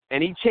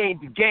 and he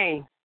changed the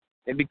game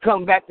and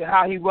become back to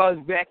how he was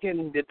back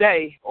in the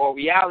day, or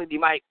reality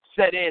might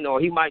set in, or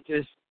he might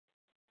just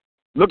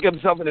look at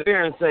himself in the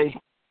mirror and say,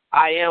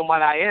 I am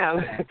what I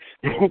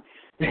am.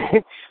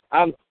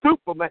 I'm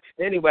Superman.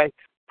 Anyway,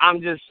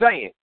 I'm just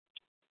saying.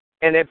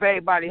 And if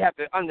everybody have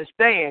to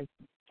understand,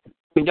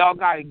 y'all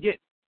got to get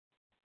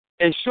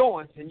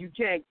insurance and you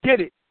can't get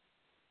it.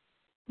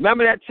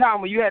 Remember that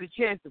time when you had a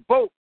chance to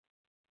vote?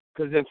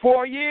 Because in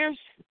 4 years,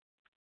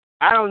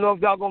 I don't know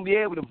if y'all going to be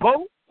able to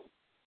vote,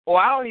 or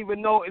I don't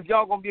even know if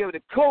y'all going to be able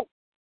to cope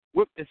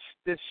with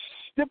the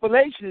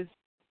stipulations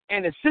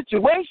and the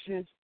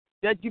situations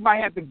that you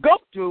might have to go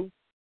through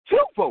to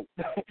vote.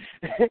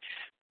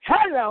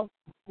 Hello.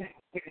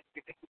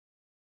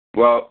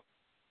 Well,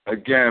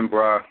 again,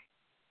 bro,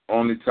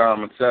 only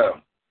time will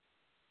tell.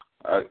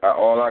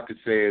 All I could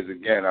say is,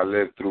 again, I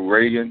lived through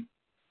Reagan.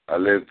 I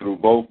lived through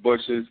both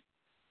Bushes.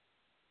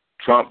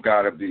 Trump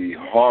got to be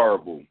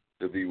horrible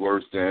to be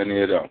worse than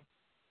any of them.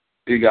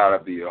 He got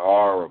to be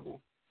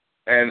horrible.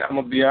 And I'm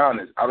going to be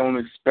honest, I don't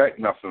expect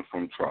nothing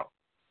from Trump.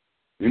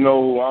 You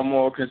know who I'm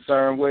more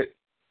concerned with?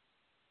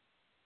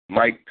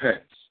 Mike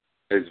Pence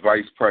as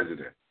vice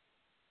president.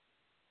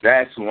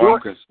 That's who I'm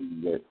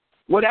concerned with.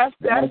 Well, that's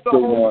the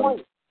whole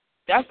point.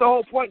 That's the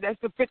whole point. That's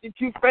the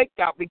 52 fake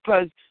out,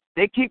 because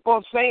they keep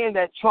on saying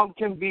that Trump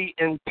can be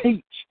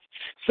impeached.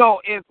 So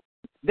if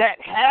that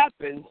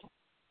happens,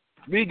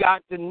 we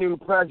got the new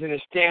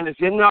president standing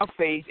in our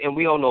face, and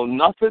we don't know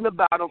nothing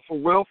about him for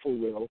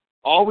real.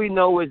 All we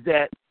know is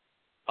that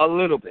a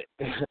little bit.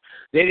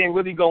 They didn't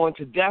really go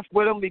into depth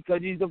with him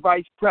because he's the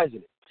vice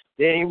president.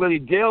 They didn't really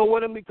deal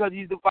with him because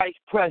he's the vice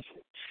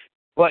president.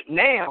 But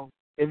now,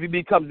 if he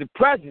becomes the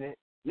president,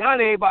 now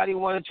everybody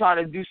want to try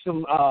to do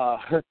some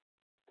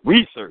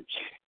research.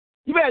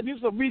 You better do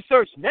some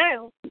research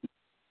now.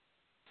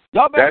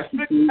 Y'all better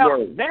figure it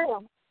out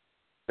now.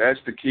 That's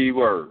the key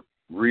word,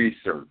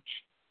 research.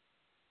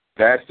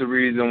 That's the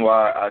reason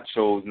why I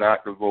chose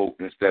not to vote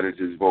instead of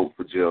just vote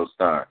for Jill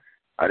Stein.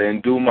 I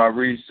didn't do my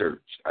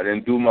research. I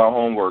didn't do my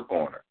homework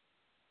on her.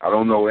 I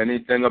don't know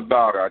anything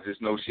about her. I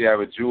just know she have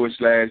a Jewish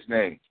last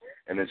name.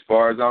 And as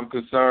far as I'm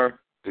concerned,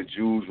 the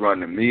Jews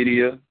run the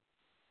media,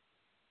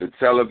 the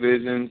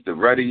televisions, the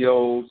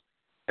radios,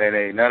 and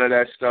ain't none of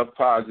that stuff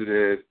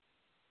positive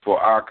for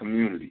our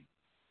community.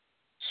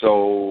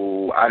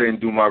 So I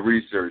didn't do my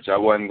research. I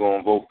wasn't going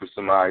to vote for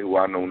somebody who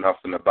I know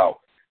nothing about.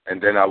 And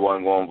then I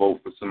wasn't going to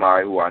vote for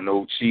somebody who I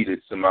know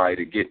cheated somebody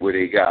to get where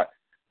they got,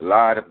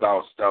 lied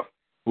about stuff,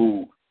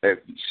 who, if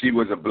she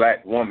was a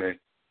black woman,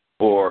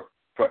 or,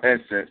 for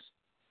instance,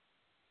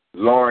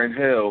 Lauryn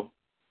Hill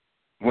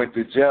went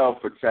to jail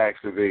for tax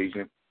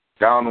evasion.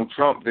 Donald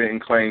Trump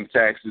didn't claim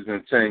taxes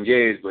in 10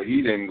 years, but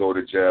he didn't go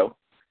to jail.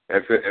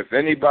 If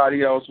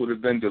anybody else would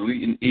have been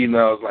deleting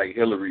emails like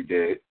Hillary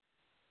did,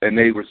 and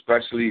they were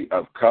especially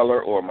of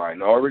color or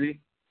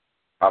minority,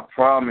 I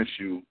promise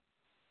you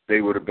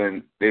they would have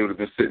been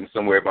sitting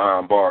somewhere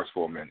behind bars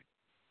for a minute.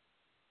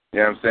 You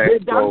know what I'm saying?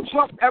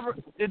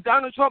 Did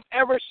Donald Trump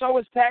ever show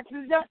his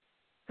taxes yet?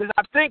 Because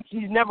I think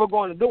he's never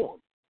going to do them.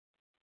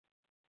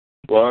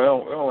 Well, I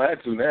don't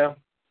have to now.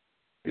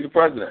 He's the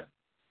president.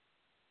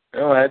 I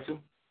don't have to.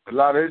 A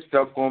lot of his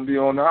stuff going to be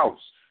on the house.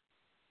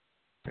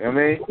 You know what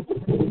I mean?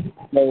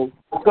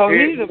 So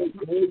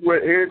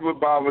here's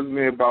what bothers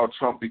me about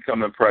Trump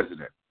becoming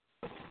president.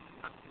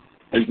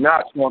 It's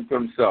not Trump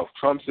himself.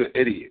 Trump's an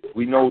idiot.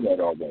 We know that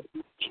already.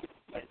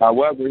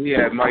 However, he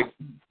had Mike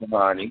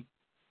Pence,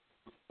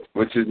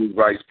 which is his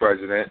vice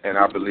president, and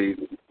I believe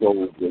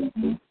so.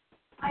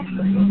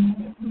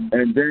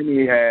 And then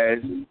he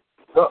has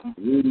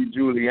Rudy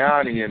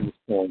Giuliani in his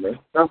corner.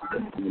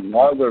 And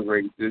other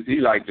races, he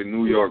like the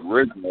New York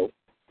Rizzo.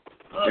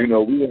 You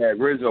know, we had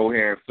Rizzo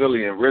here in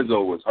Philly, and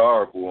Rizzo was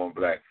horrible on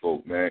black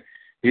folk, man.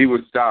 He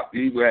would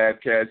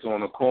have cats on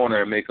the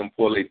corner and make them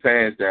pull their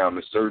pants down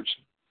to search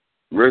him.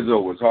 Rizzo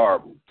was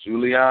horrible.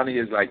 Giuliani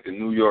is like the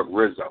New York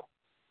Rizzo.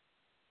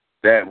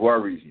 That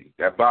worries you.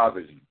 That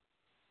bothers you.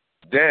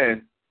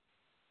 Then,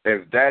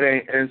 if that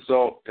ain't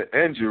insult to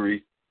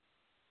injury,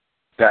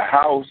 the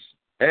House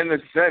and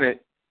the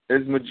Senate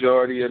is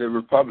majority of the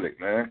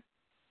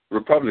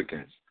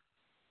Republicans.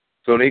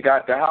 So they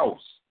got the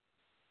House.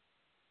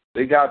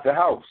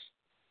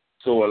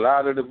 So a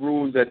lot of the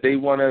rules that they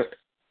want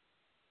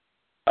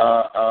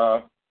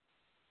to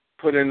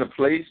put into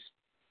place,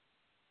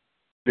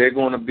 they're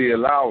going to be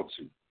allowed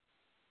to.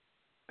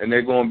 And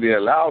they're going to be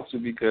allowed to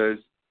because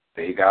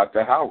they got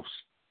the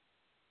House.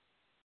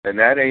 And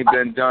that ain't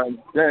been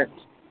done since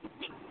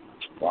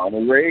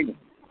Ronald Reagan.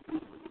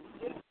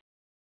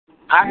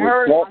 I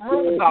heard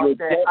about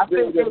that. I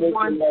think they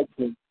won.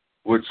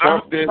 With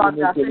Trump did I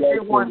think they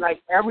won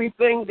like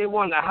everything. They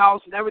won the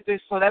House and everything.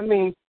 So that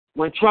means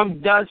when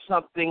Trump does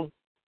something,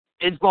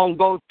 it's going to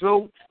go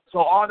through. So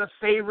all the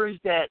favors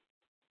that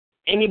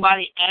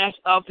anybody asks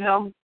of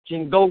him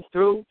can go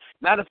through.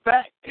 Matter of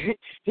fact,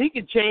 he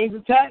can change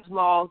the tax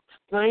laws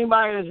so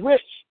anybody that's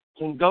rich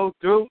can go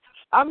through.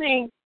 I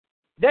mean,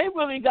 they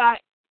really got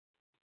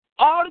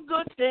all the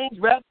good things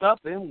wrapped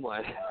up in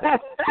one. They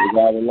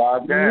got it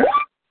locked down.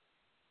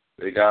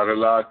 They got it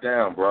locked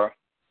down, bro.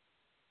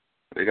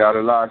 They got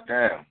it locked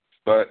down.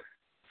 But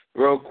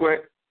real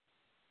quick,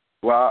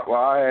 while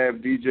I have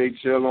DJ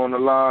Chill on the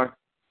line,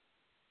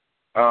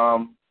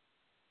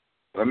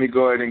 let me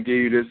go ahead and give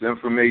you this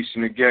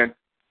information again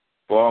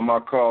for all my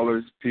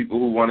callers, people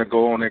who want to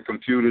go on their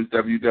computers,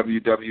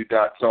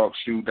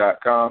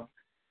 www.talkshoe.com.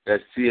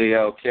 That's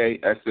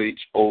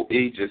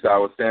TalkShoe, just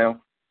how it sounds,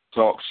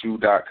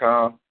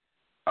 talkshoe.com.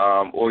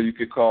 Or you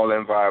could call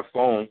in via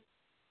phone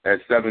at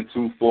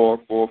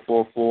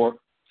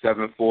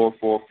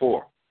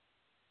 724-444-7444.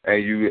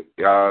 And you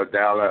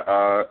dial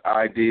a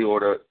ID or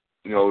the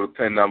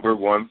PIN number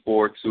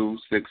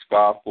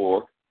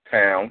 142654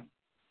 pound.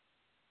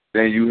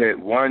 Then you hit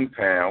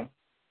 £1.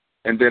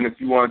 And then if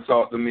you want to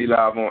talk to me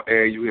live on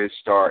air, you hit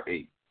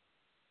 *8.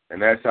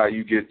 And that's how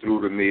you get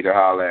through to me to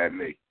holler at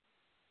me.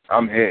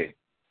 I'm here.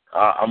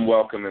 I'm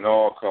welcoming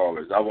all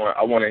callers. I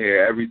want to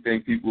hear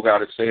everything people got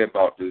to say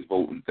about this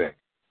voting thing.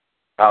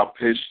 How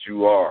pissed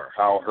you are,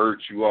 how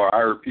hurt you are. I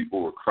heard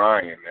people were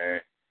crying,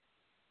 man.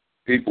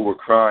 People were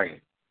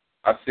crying.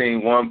 I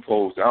seen one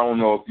post. I don't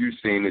know if you've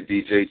seen the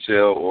DJ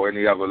Chill or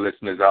any other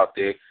listeners out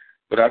there,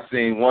 but I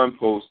seen one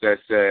post that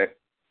said,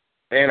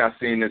 and I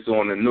seen this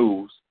on the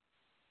news,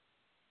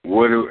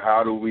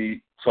 how do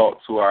we talk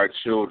to our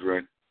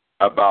children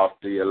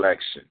about the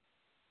election?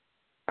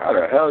 How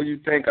the hell you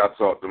think I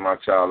talk to my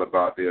child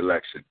about the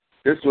election?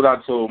 This is what I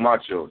told my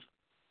children.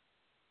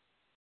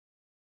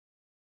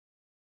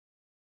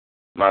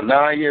 My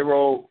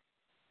 9-year-old,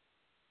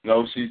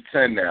 no, she's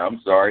 10 now.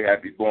 I'm sorry.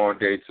 Happy born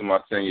day to my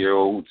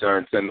 10-year-old who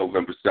turned 10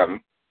 November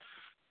 7th.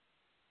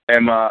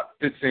 And my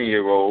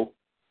 15-year-old,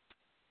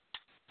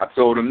 I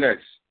told him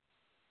this.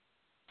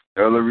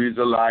 Hillary's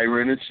a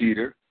liar and a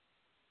cheater.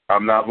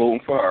 I'm not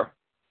voting for her.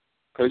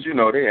 Because,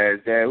 they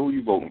asked, Dad, who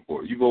you voting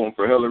for? You voting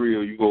for Hillary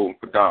or you voting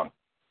for Donald?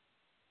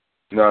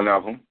 None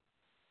of them.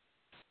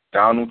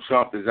 Donald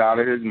Trump is out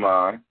of his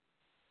mind.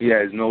 He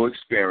has no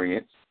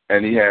experience.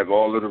 And he have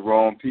all of the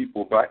wrong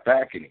people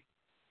backing him.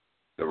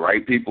 The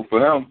right people for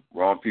him,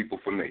 wrong people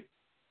for me.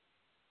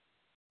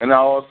 And I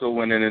also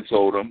went in and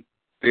told him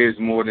there's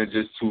more than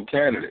just two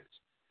candidates.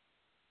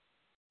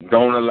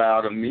 Don't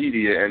allow the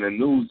media and the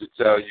news to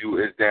tell you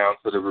it's down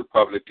to the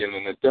Republican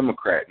and the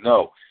Democrat.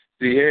 No.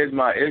 See, here's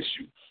my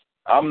issue.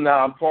 I'm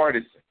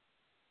nonpartisan.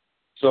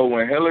 So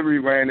when Hillary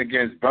ran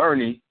against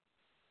Bernie,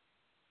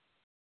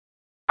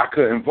 I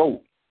couldn't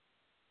vote.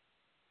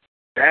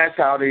 That's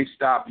how they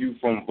stop you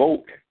from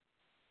voting.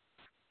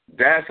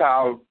 That's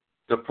how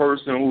the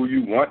person who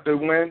you want to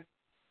win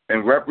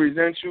and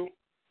represent you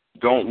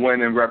don't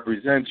win and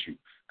represent you.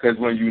 Because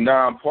when you're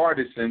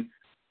nonpartisan,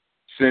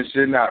 since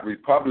you're not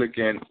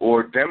Republican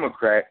or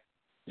Democrat,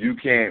 you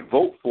can't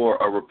vote for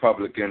a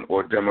Republican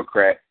or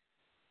Democrat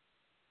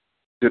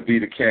to be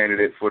the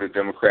candidate for the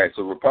Democrats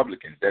or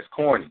Republicans. That's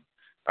corny.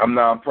 I'm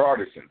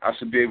nonpartisan. I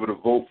should be able to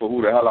vote for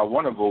who the hell I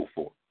want to vote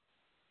for.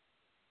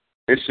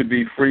 It should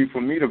be free for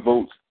me to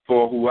vote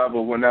for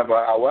whoever,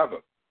 whenever,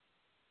 however.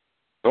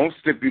 Don't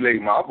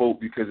stipulate my vote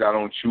because I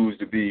don't choose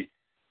to be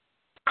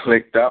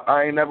clicked up.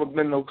 I ain't never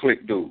been no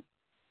click dude.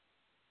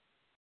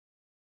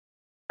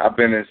 I've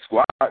been in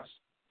squads.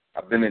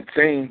 I've been in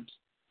teams.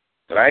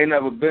 But I ain't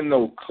never been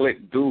no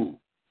click dude.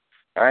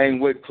 I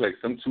ain't with clicks.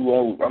 I'm too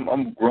old. I'm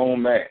a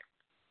grown man.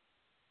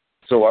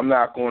 So I'm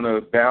not going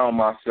to bound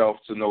myself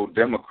to no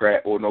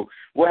Democrat or no.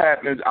 What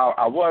happens?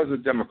 I was a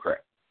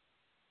Democrat.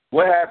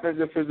 What happens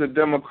if it's a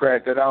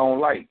Democrat that I don't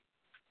like?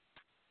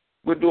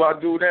 What do I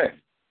do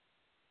then?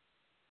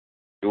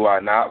 Do I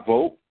not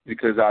vote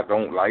because I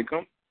don't like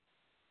them?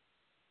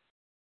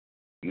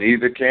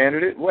 Neither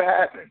candidate? What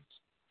happens?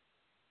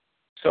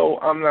 So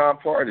I'm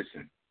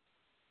nonpartisan.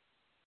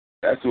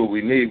 That's what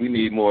we need. We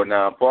need more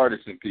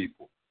nonpartisan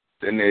people.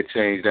 Then they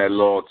change that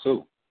law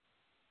too.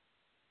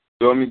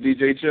 You want me,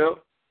 DJ Chill?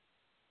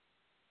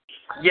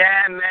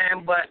 Yeah,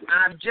 man, but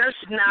I'm just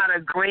not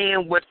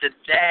agreeing with the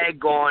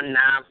daggone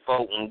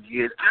non-voting.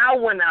 I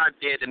went out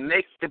there to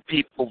make the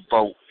people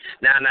vote.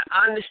 Now,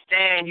 I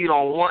understand you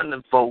don't want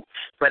to vote,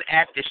 but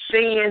after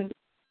seeing,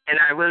 and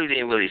I really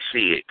didn't really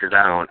see it because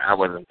I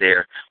wasn't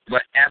there,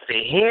 but after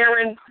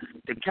hearing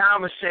the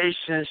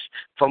conversations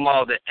from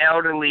all the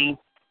elderly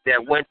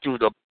that went through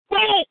the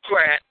bull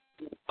crap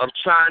of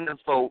trying to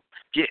vote,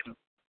 getting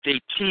their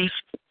teeth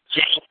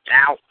yanked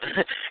out,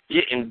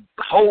 getting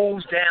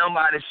hosed down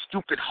by the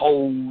stupid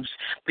hoes,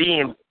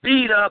 being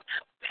beat up,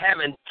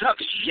 having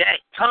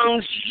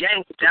tongues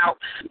yanked out,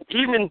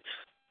 even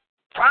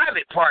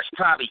private parts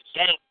probably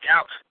yanked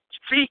out,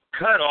 feet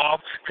cut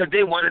off because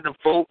they wanted to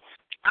vote.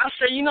 I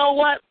said, you know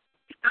what?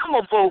 I'm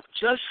going to vote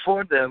just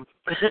for them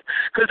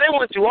because they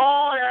went through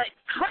all that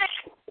crap.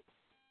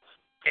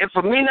 And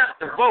for me not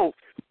to vote,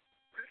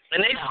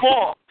 and they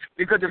fought,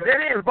 because if they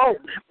didn't vote,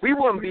 we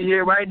wouldn't be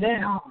here right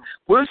now.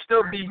 We'll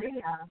still be.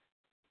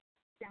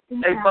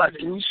 Hey, bud,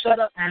 can you shut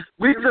up?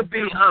 We could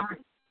be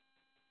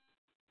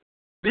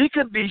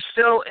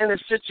still in a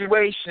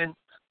situation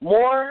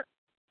more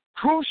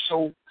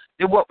crucial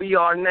than what we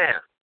are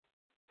now.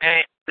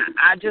 And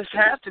I just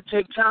have to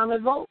take time to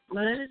vote,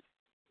 man.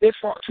 They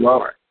fought too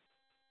hard.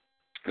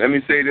 Let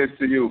me say this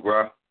to you,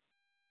 bro.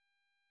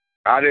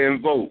 I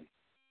didn't vote.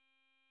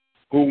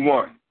 Who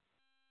won?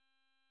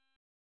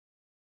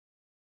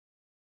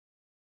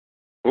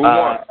 Who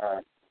won?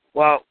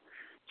 Well,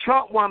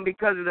 Trump won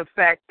because of the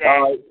fact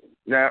that...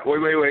 now,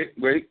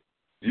 wait.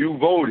 You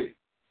voted.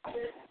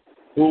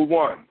 Who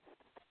won?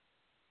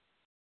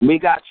 We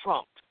got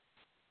Trump.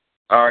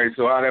 All right,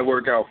 so how'd that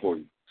work out for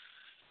you?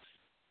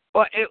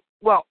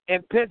 Well,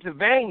 in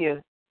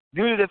Pennsylvania,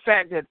 due to the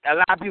fact that a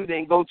lot of people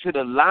didn't go to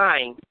the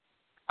line,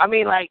 I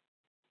mean, like,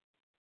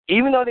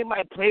 even though they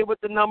might play with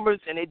the numbers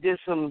and they did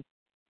some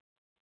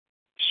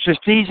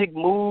strategic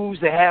moves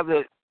to have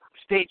the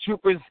state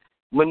troopers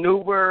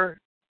maneuver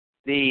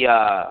the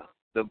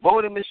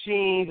voting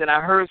machines, and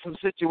I heard some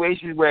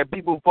situations where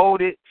people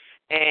voted,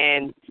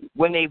 and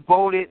when they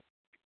voted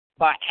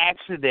by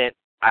accident,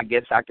 I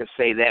guess I could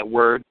say that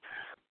word,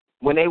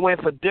 when they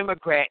went for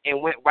Democrat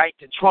and went right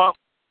to Trump,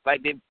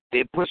 like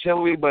they pushed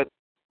Hillary, but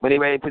when they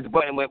ready to push the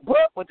button, went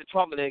to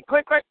Trump, and then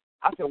click.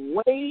 I said,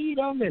 wait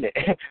a minute.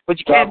 But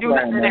you can't do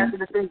nothing after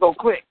the thing go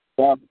quick.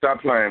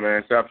 Stop playing,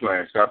 man. Stop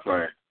playing.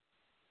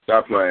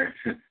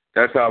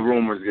 That's how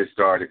rumors get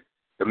started.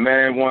 The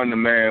man won.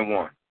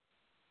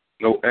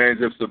 No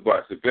ands, ifs, or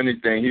buts. If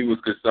anything, he was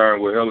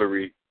concerned with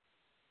Hillary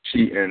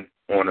cheating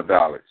on the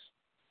ballots.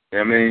 You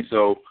know what I mean?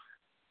 So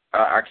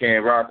I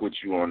can't rock with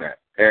you on that.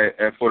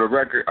 And for the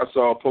record, I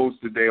saw a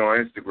post today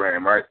on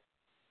Instagram, right?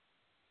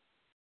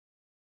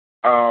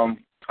 Our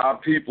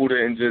people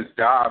didn't just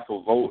die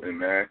for voting,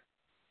 man.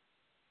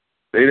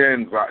 They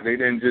didn't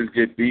just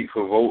get beat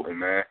for voting,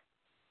 man.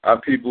 Our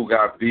people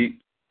got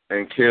beat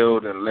and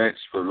killed and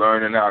lynched for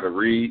learning how to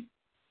read.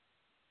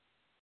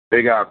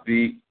 They got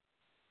beat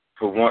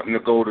for wanting to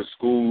go to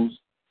schools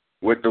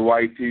with the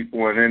white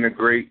people and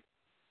integrate.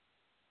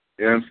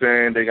 You know what I'm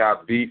saying? They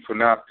got beat for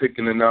not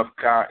picking enough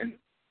cotton.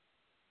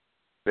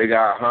 They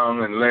got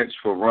hung and lynched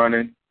for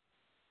running.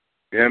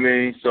 You know what I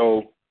mean?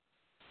 So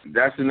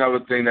that's another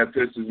thing that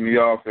pisses me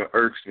off and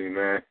irks me,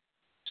 man.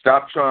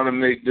 Stop trying to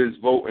make this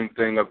voting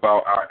thing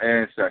about our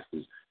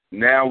ancestors.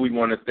 Now we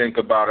want to think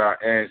about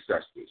our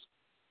ancestors.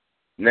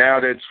 Now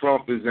that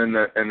Trump is in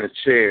the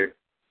chair,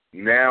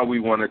 now we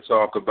want to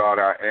talk about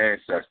our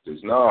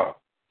ancestors. No,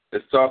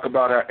 let's talk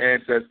about our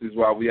ancestors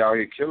while we out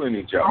here killing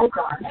each other.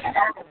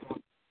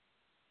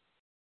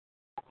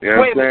 You know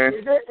what I'm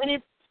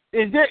saying?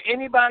 Is there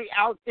anybody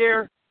out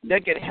there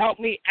that can help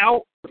me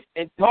out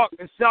and talk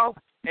to Self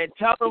and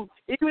tell them,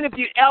 even if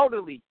you're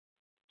elderly,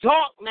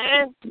 talk,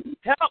 man,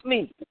 help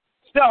me.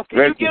 Self, can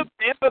you give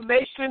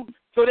information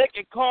so they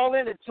can call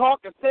in and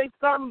talk and say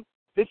something?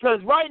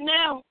 Because right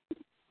now,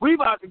 we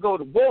about to go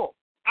to war.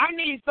 I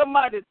need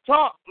somebody to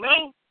talk,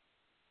 man.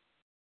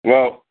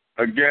 Well,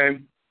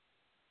 again,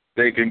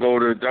 they can go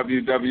to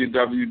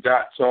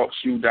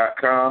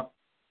www.talkshoe.com,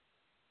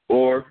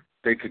 or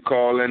they could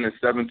call in at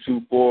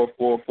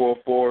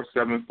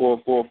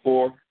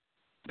 724-444-7444,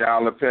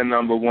 dial the PIN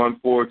number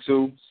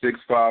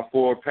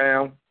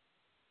 142-654#,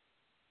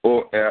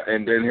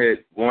 and then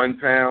hit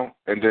 £1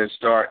 and then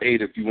star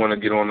 8 if you want to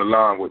get on the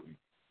line with me.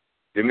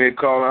 Give me a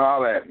call and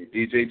holler at me.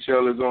 DJ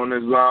Chill is on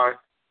this line.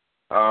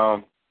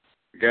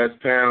 Guest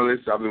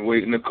panelist, I've been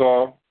waiting to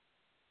call,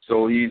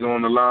 so he's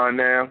on the line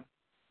now.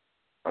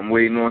 I'm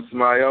waiting on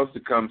somebody else to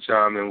come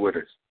chime in with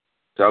us.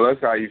 Tell us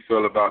how you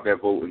feel about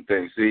that voting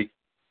thing. See,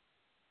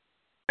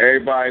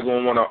 everybody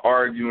going to want to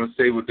argue and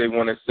say what they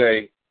want to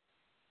say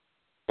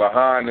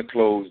behind the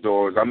closed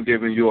doors. I'm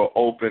giving you an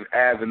open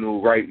avenue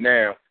right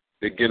now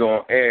to get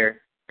on air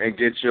and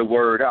get your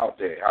word out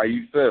there. How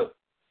you feel?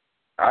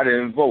 I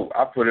didn't vote.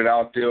 I put it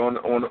out there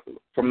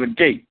from the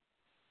gate.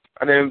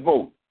 I didn't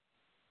vote.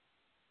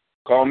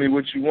 Call me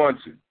what you want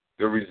to.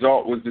 The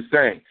result was the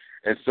same.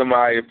 And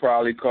somebody would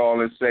probably call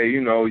and say,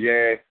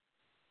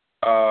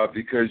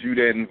 because you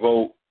didn't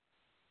vote,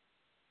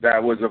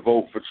 that was a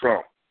vote for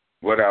Trump.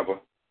 whatever,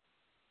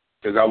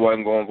 because I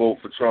wasn't going to vote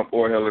for Trump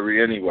or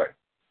Hillary anyway.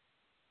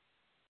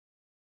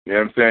 You know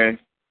what I'm saying?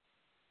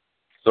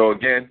 So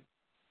again,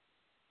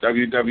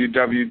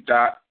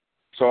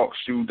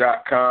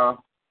 www.talkshoe.com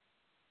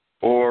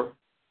or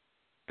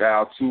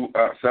dial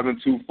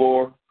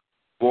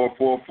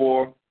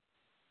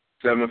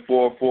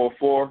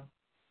 724-444-7444.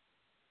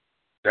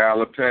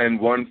 Dial a pen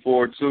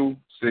 142-654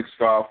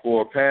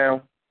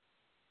 #.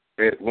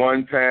 Hit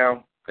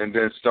 £1 and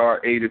then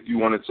star 8 if you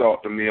want to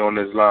talk to me on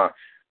this line.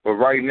 But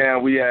right now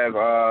we have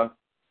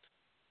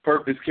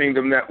Purpose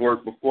Kingdom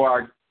Network.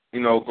 Before I,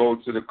 go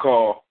to the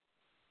call,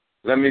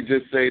 let me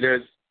just say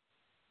this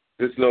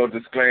little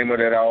disclaimer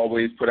that I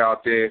always put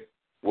out there.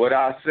 What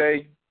I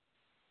say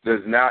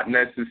does not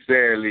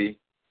necessarily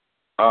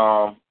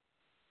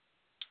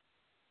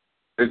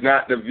is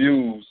not the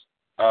views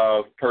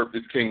of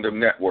Purpose Kingdom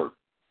Network.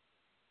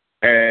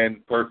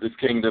 And Purpose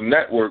Kingdom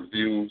Network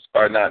views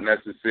are not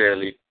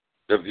necessarily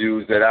the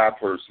views that I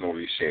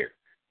personally share.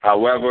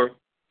 However,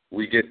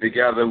 we get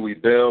together, we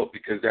build,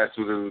 because that's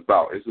what it's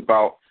about. It's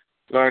about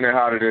learning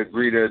how to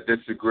agree to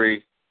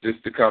disagree,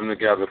 just to come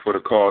together for the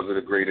cause of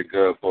the greater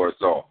good for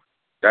us all.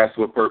 That's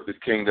what Purpose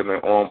Kingdom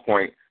and On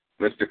Point,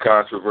 Mr.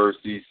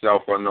 Controversy,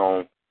 Selph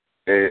Owhown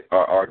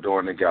are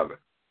doing together.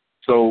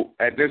 So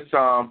at this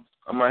time,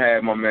 I'm going to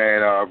have my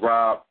man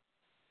Rob,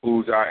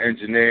 who's our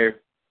engineer.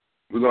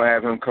 We're going to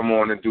have him come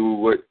on and do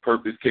what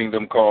Purpose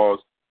Kingdom calls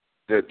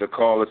the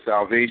call of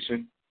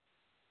salvation.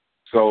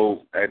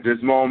 So at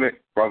this moment,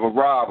 Brother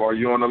Rob, are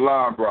you on the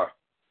line, bro?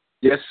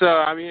 Yes,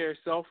 sir. I'm here,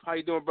 Self. How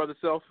you doing, Brother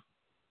Self?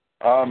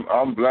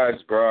 I'm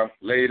blessed, bro.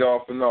 Laid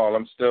off and all.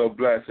 I'm still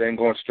blessed. I ain't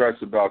going to stress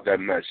about that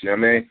mess. You know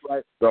what I mean?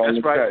 Right.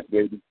 That's right. Set,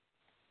 baby.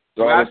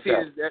 The way I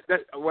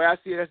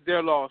see it, that's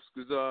their loss.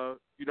 Because,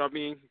 you know what I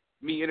mean?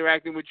 Me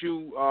interacting with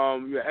you,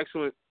 you're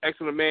an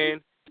excellent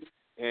man.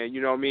 And,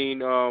 you know what I mean?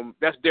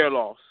 That's their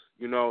loss.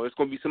 It's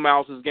going to be somebody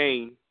else's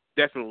gain.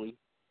 Definitely.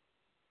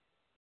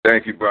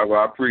 Thank you, brother.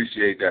 I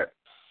appreciate that.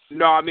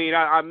 No, I mean,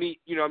 I mean,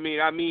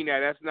 I mean that.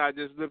 That's not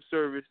just lip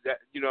service. That,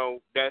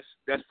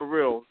 that's for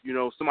real.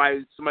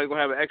 Somebody's gonna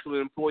have an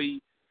excellent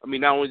employee. I mean,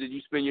 not only did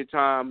you spend your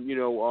time, in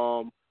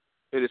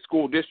the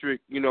school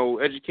district,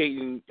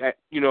 educating,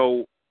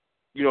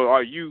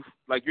 our youth,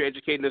 like you're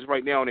educating us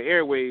right now on the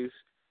airwaves.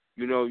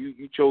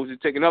 You chose to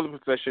take another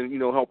profession,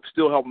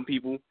 helping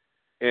people,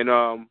 and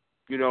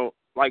you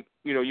might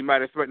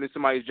have threatened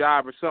somebody's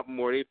job or something,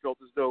 or they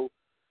felt as though,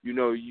 you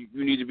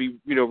need to be,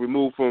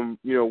 removed from,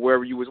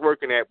 wherever you was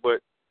working at,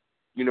 but,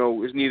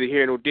 it's neither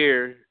here nor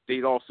there.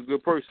 They lost a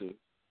good person.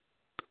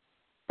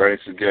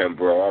 Thanks again,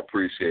 bro. I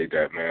appreciate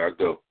that, man. I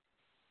do.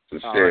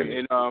 Sincerely.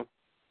 Right. And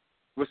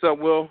what's up,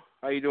 Will?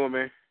 How you doing,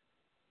 man?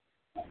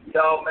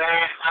 Yo,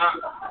 man,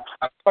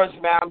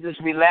 I'm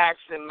just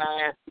relaxing,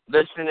 man,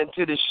 listening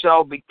to the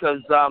show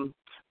because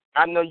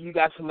I know you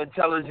got some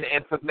intelligent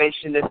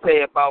information to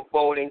say about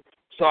voting,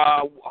 so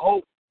I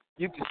hope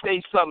you can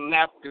say something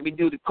after we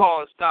do the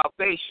call of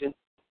salvation.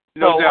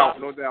 No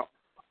doubt.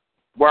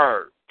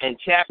 Word. And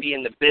Chappie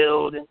in the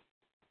building.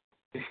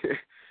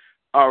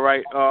 All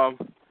right. I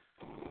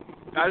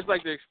just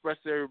like to express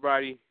to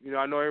everybody,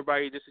 I know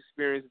everybody just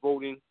experienced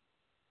voting.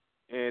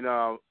 And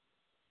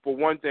for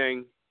one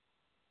thing,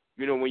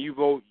 when you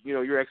vote,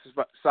 you're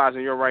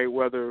exercising your right,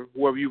 whether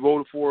whoever you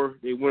voted for,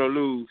 they win or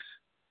lose.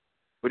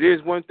 But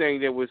there's one thing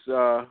that was,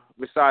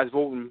 besides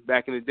voting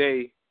back in the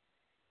day,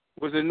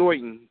 was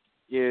anointing.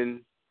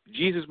 And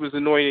Jesus was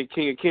anointed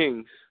King of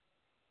Kings.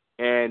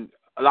 And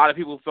a lot of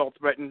people felt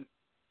threatened.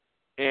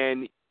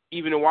 And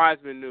even the wise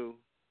men knew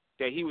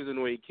that he was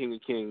anointed King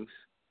of Kings.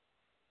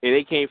 And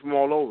they came from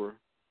all over.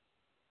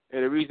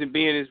 And the reason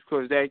being is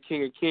because that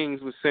King of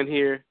Kings was sent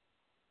here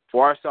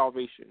for our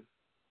salvation.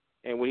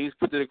 And when he was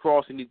put to the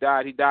cross and he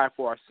died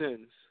for our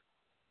sins.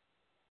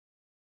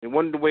 And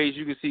one of the ways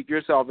you can seek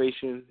your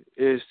salvation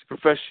is to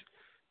profess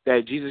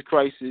that Jesus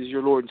Christ is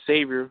your Lord and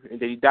Savior and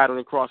that he died on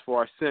the cross for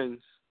our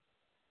sins.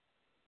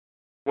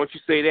 Once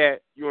you say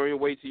that, you're on your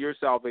way to your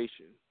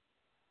salvation.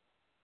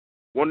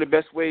 One of the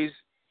best ways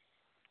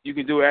you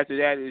can do it after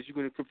that is you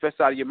can confess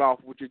out of your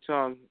mouth with your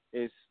tongue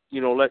and,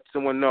 let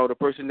someone know, the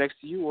person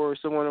next to you or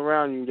someone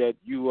around you, that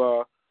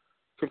you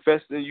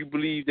confess and you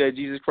believe that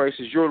Jesus Christ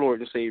is your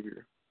Lord and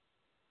Savior.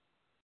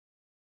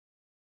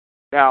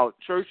 Now,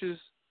 churches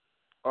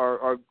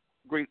are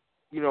great,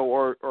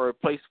 or a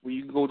place where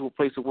you can go to a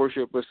place of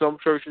worship, but some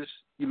churches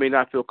you may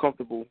not feel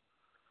comfortable.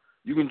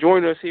 You can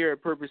join us here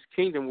at Purpose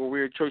Kingdom, where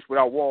we're a church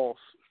without walls.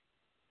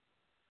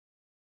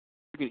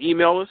 You can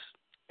email us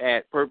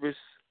at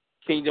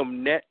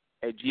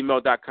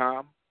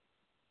purposekingdomnet@gmail.com.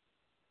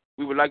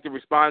 We would like to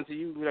respond to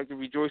you. We'd like to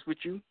rejoice with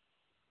you.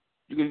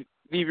 You can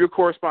leave your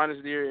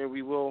correspondence there, and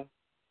we will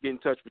get in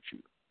touch with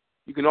you.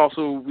 You can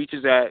also reach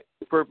us at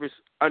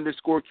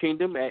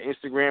Purpose_Kingdom at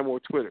Instagram or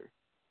Twitter.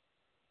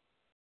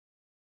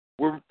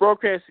 We're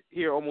broadcast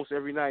here almost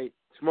every night.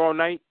 Tomorrow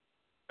night,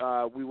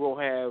 we will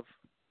have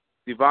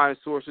Divine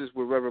Sources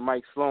with Reverend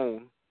Mike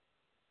Sloan,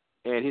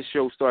 and his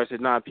show starts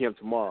at 9 p.m.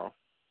 tomorrow.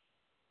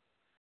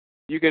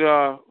 You can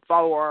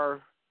follow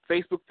our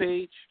Facebook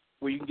page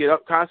where you can get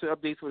constant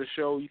updates for the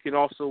show. You can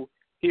also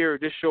hear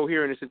this show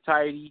here in its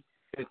entirety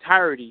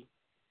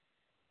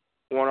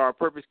on our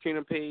Purpose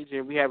Kingdom page,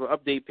 and we have an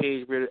update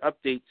page where it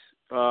updates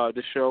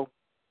the show.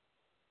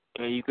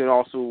 And you can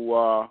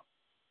also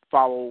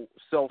follow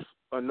Selph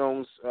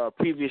Owhown's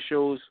previous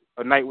shows,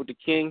 A Night with the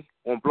King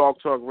on Blog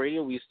Talk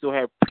Radio. We still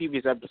have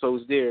previous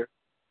episodes there.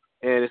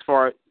 And as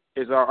far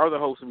as our other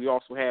hosts, we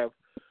also have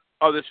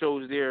other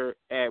shows there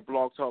at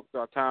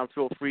blogtalk.com.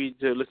 Feel free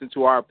to listen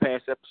to our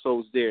past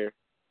episodes there.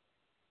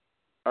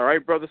 All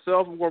right, Brother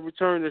Selph, I'm going to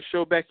return the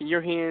show back in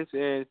your hands.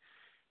 And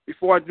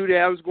before I do that,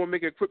 I was going to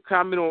make a quick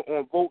comment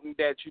on voting,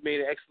 that you made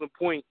an excellent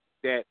point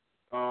that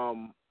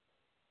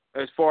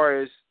as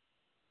far as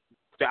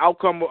the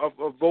outcome of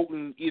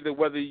voting, either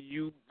whether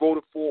you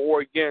voted for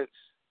or against,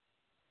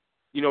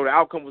 the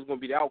outcome was going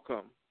to be the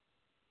outcome.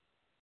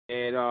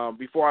 And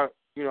before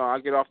I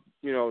get off,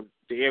 the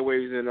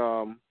airwaves,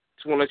 and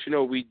just want to let you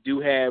know we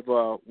do have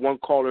one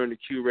caller in the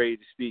queue ready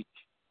to speak.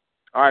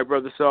 All right,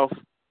 Brother Selph.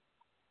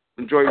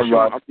 Enjoy your show.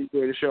 Right. I'll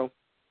enjoy the show.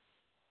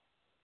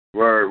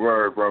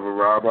 Word, Brother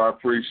Rob. I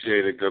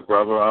appreciate it, good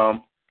brother.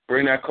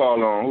 Bring that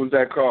caller on. Who's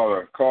that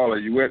caller? Caller,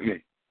 you with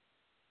me?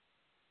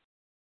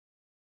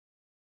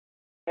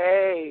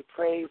 Hey,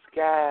 praise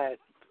God.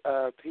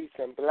 Peace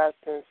and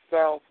blessings,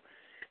 Self.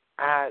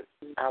 I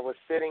was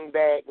sitting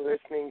back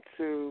listening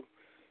to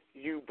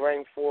you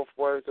bring forth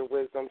words of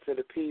wisdom to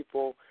the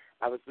people.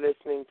 I was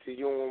listening to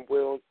you and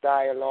Will's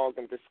dialogue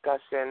and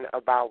discussion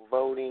about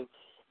voting.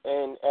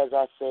 And as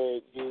I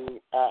said,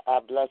 I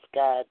bless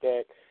God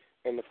that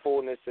in the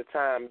fullness of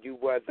time, you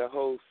were the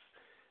host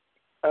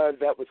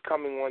that was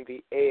coming on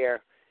the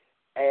air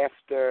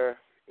after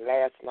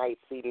last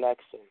night's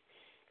election.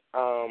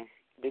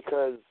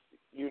 Because,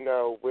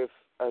 with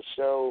a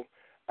show,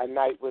 A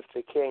Night with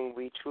the King,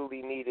 we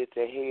truly needed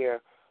to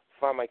hear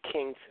from a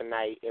king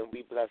tonight, and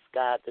we bless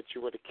God that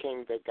you were the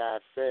king that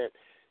God sent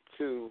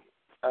to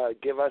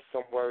give us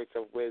some words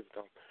of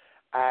wisdom.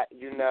 I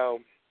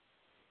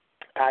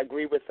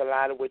agree with a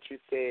lot of what you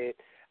said.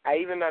 I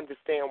even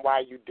understand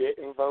why you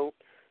didn't vote.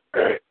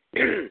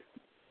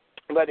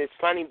 But it's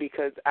funny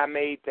because I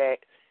made that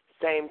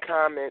same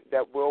comment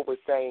that Will was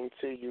saying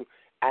to you.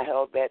 I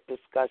held that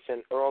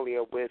discussion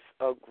earlier with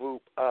a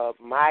group of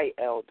my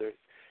elders,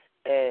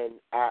 and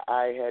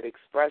I had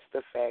expressed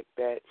the fact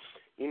that,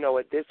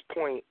 at this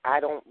point, I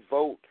don't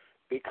vote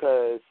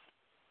because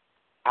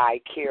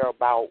I care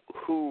about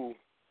who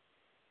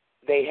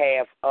they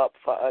have up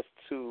for us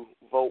to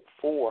vote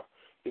for.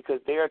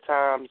 Because there are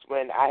times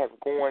when I have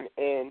gone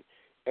in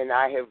and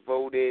I have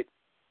voted,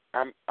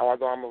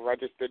 although I'm a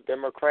registered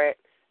Democrat,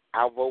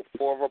 I'll vote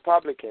for a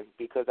Republican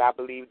because I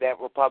believe that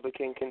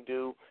Republican can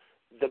do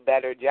the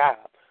better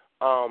job.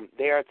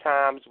 There are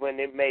times when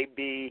it may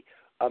be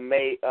a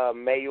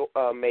mayoral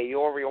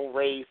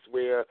race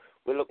where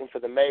we're looking for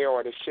the mayor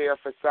or the sheriff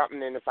or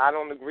something, and if I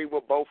don't agree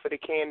with both of the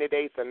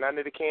candidates or none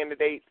of the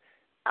candidates,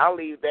 I'll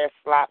leave that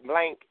slot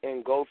blank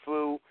and go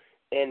through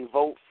and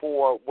vote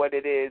for what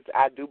it is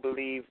I do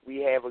believe we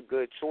have a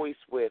good choice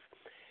with.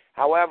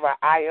 However,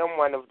 I am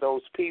one of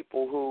those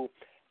people who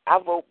I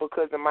vote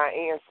because of my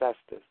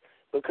ancestors.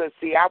 Because,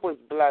 see, I was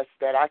blessed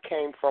that I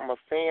came from a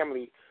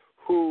family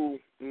who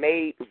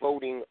made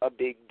voting a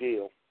big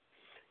deal.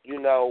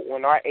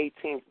 On our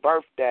 18th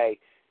birthday,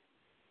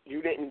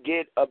 you didn't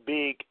get a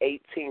big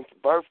 18th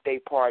birthday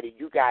party.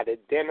 You got a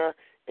dinner,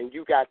 and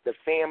you got the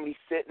family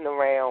sitting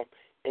around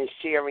and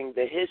sharing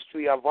the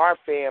history of our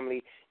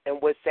family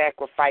and what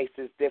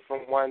sacrifices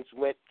different ones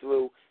went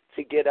through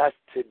to get us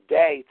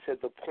today to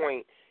the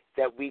point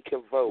that we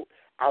can vote.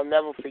 I'll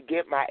never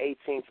forget my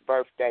 18th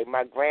birthday.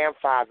 My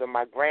grandfather,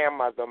 my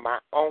grandmother, my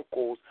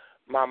uncles,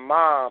 my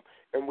mom,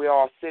 and we're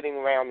all sitting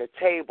around the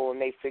table,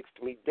 and they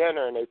fixed me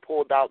dinner, and they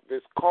pulled out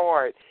this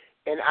card,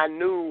 and I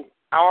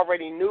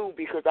already knew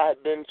because I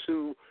had been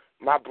to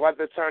my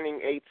brother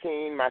turning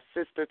 18, my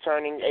sister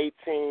turning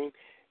 18.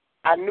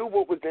 I knew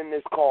what was in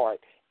this card,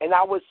 and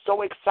I was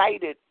so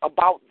excited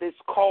about this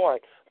card,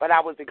 but I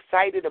was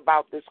excited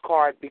about this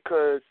card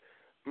because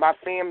my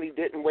family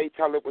didn't wait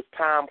till it was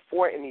time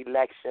for an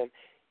election.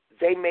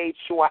 They made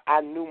sure I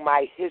knew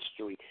my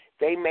history.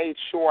 They made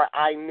sure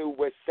I knew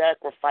what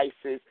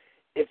sacrifices,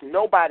 if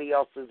nobody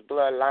else's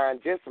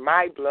bloodline, just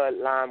my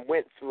bloodline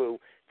went through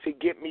to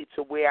get me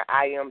to where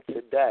I am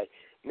today.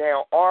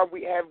 Now,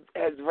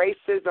 has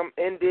racism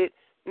ended?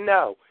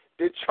 No.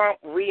 Did Trump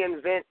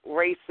reinvent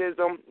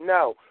racism?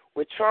 No.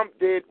 What Trump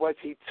did was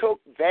he took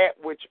that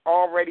which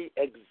already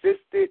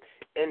existed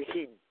and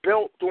he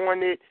built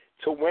on it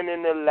to win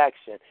an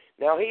election.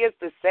 Now, here's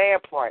the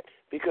sad part,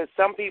 because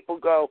some people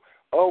go,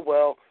 oh,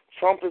 well,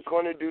 Trump is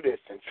going to do this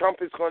and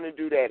Trump is going to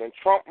do that, and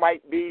Trump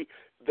might be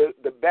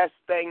the best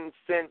thing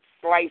since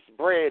sliced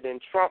bread,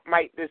 and Trump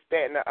might this,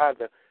 that, and the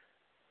other.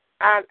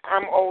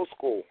 I'm old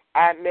school.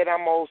 I admit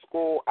I'm old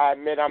school. I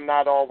admit I'm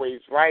not always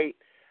right.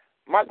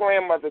 My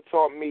grandmother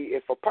taught me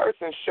if a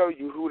person show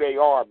you who they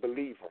are,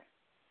 believe them.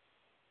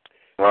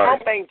 Right.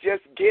 Trump ain't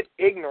just get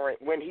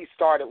ignorant when he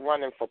started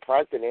running for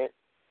president.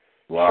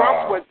 Wow.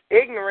 Trump was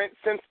ignorant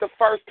since the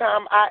first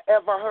time I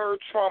ever heard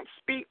Trump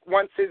speak.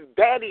 Once his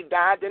daddy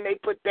died, then they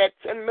put that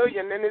 $10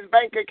 million in his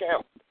bank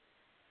account.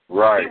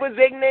 Right. He was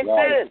ignorant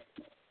then.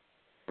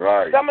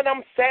 Right. Some of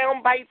them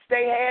sound bites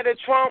they had of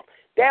Trump,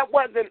 that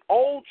wasn't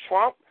old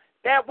Trump.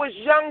 That was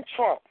young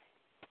Trump.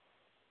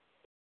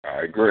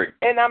 I agree.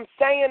 And I'm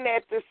saying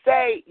that to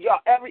say,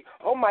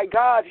 oh my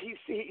God, he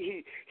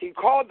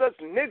called us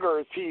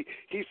niggers. He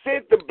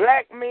said the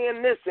black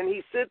man this, and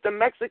he said the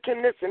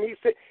Mexican this, and he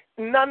said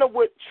none of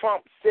what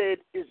Trump said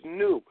is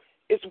new.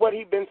 It's what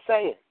he's been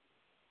saying.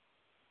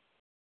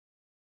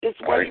 It's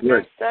what he's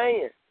been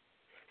saying.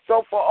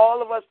 So for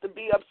all of us to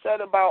be upset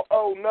about,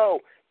 oh no,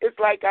 it's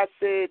like I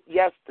said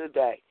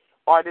yesterday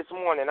or this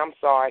morning. I'm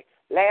sorry.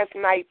 Last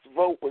night's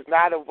vote was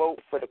not a vote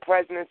for the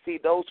presidency.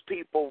 Those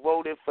people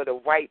voted for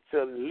the right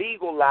to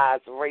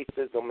legalize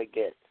racism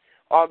again,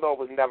 although it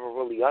was never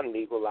really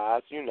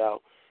unlegalized,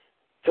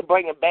 to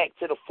bring it back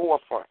to the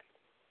forefront.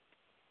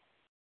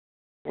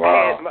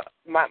 Wow. And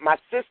my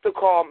sister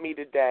called me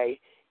today,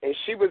 and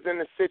she was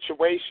in a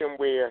situation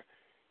where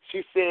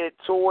she said,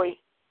 Toy,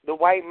 the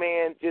white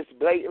man just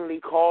blatantly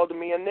called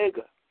me a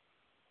nigger.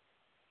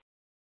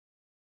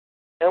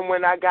 And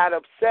when I got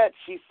upset,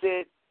 she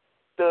said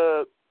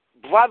the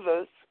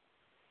brothers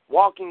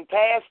walking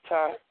past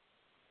her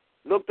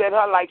looked at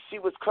her like she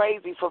was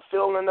crazy for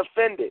feeling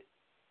offended.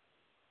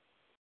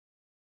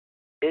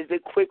 Is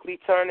it quickly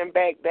turning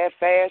back that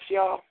fast,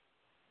 y'all?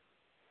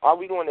 Are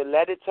we going to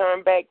let it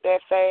turn back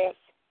that fast?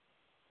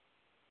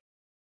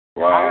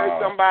 Wow. I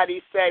heard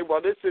somebody say,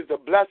 well, this is a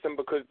blessing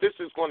because this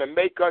is going to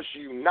make us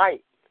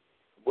unite.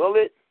 Will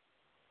it?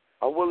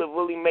 Or will it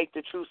really make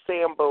the true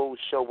Sambos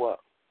show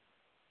up?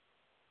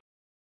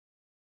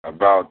 How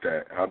about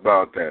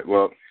that?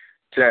 Well,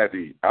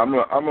 Chappie, I'm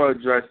gonna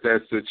address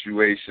that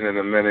situation in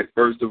a minute.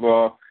 First of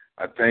all,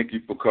 I thank you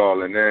for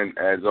calling in.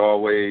 As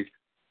always,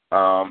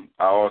 I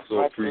also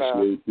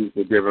appreciate you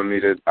for giving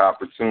me the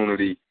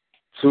opportunity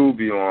to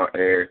be on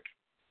air.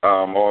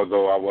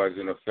 Although I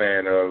wasn't a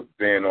fan of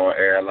being on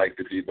air, I like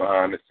to be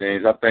behind the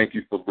scenes. I thank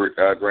you for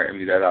granting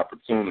me that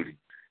opportunity,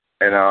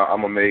 and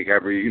I'm gonna make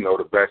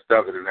the best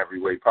of it in every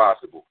way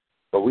possible.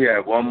 But we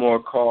have one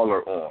more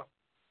caller on,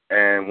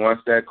 and once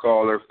that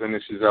caller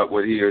finishes up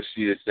what he or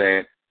she is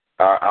saying,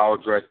 I'll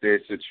address their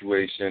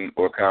situation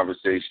or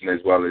conversation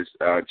as well as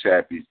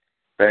Chappie's.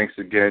 Thanks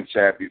again,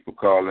 Chappie, for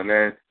calling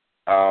in.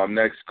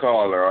 Next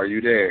caller, are you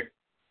there?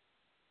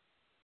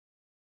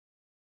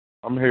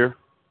 I'm here.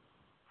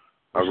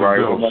 All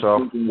right.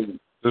 So,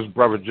 this is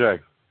Brother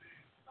Jay.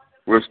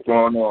 What's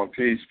going on?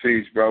 Peace,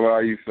 brother. How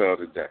you feel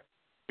today?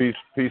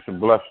 Peace and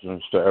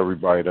blessings to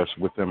everybody that's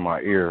within my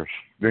ears.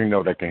 They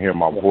know they can hear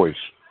my voice,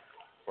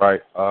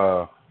 right?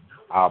 I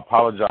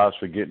apologize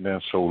for getting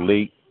in so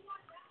late.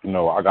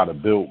 I got to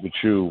build with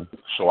you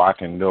so I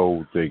can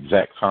know the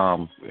exact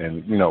time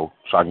and,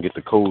 so I can get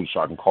the code so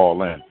I can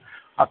call in.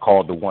 I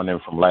called the one in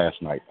from last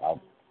night. I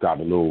got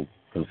a little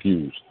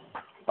confused.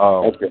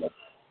 Okay.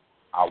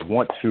 I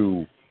want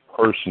to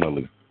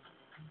personally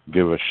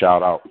give a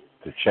shout-out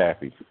to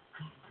Chappie,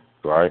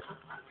 right?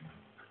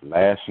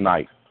 Last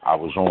night I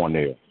was on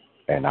there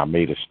and I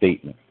made a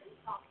statement,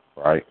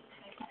 right?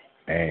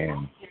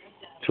 And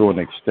to an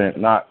extent,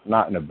 not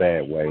in a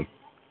bad way,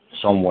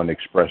 someone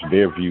expressed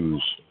their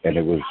views, and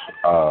it was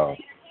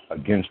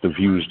against the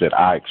views that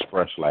I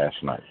expressed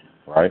last night,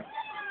 right?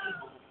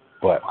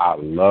 But I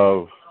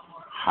love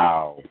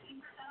how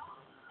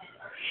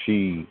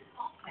she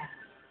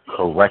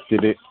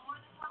corrected it,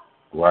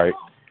 right?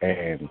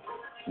 And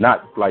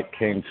not like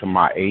came to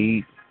my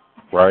aid,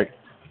 right?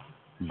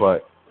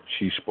 But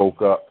she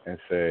spoke up and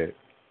said,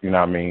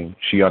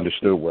 she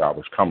understood where I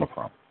was coming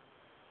from,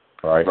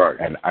 right?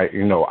 And I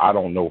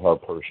don't know her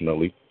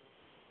personally.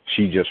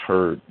 She just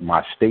heard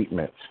my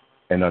statements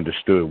and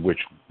understood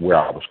where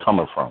I was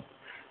coming from.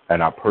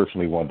 And I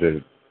personally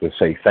wanted to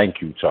say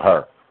thank you to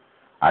her.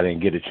 I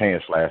didn't get a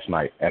chance last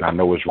night, and I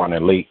know it's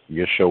running late.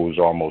 Your show is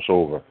almost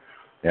over.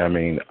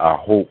 I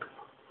hope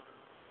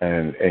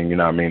and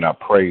I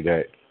pray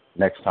that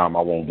next time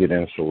I won't get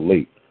in so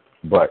late.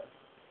 But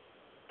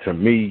to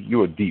me,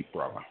 you're a deep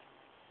brother,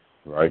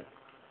 right?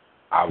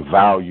 I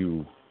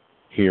value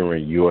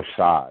hearing your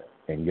side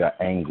and your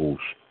angles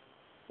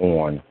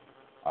on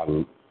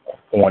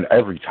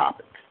every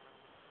topic.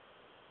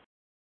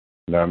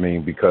 You know what I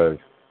mean? Because,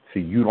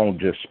 see, you don't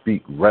just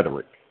speak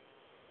rhetoric.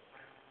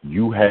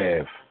 You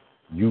can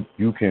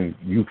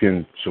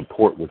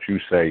support what you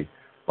say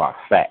by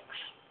facts.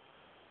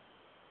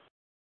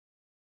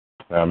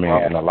 You know what I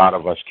mean? And a lot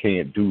of us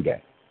can't do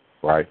that,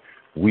 right?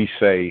 We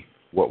say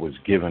what was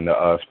given to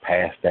us,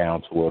 passed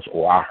down to us,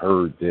 or I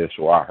heard this,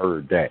 or I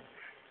heard that.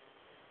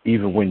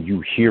 Even when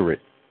you hear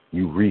it,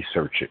 you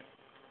research it.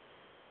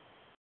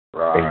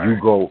 Right.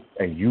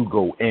 And you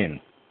go in,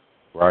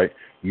 right?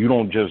 You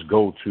don't just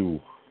go to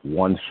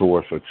one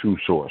source or two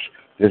sources.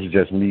 This is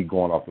just me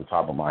going off the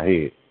top of my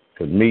head.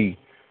 Because me,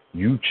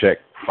 you check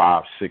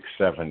 5, 6,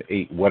 7,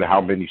 8,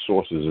 how many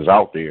sources is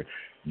out there.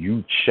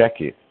 You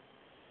check it,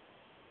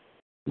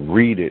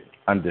 read it,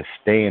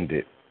 understand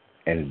it,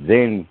 and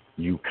then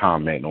you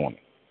comment on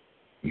it.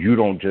 you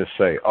don't just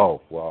say,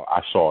 oh, well,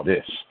 I saw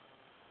this,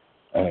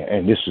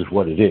 and this is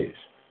what it is,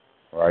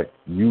 right?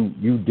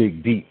 You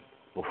dig deep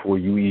before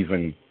you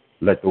even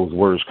let those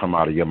words come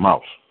out of your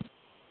mouth.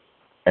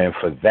 And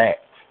for that,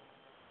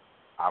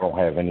 I don't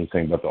have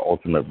anything but the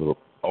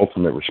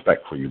ultimate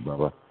respect for you,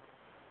 brother.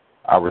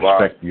 I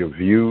respect your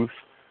views,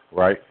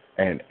 right?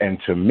 And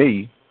to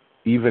me,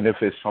 even if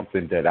it's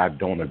something that I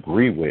don't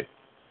agree with,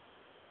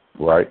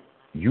 right,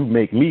 you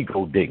make me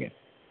go digging.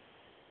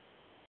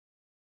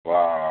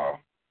 Wow.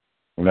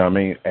 You know what I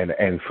mean?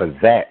 And for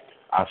that,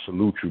 I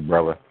salute you,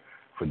 brother,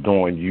 for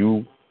doing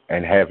you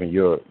and having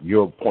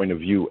your point of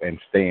view and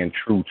staying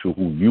true to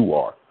who you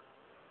are.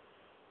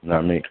 You know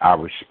what I mean? I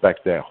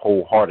respect that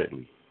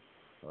wholeheartedly,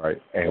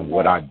 right? And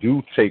what I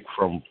do take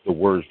from the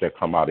words that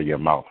come out of your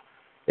mouth,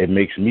 it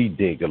makes me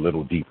dig a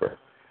little deeper.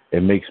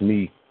 It makes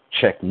me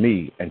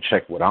and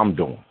check what I'm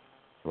doing,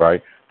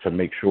 right, to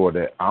make sure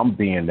that I'm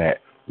being that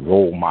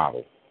role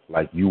model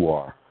like you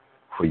are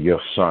for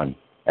your son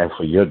and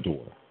for your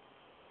daughter.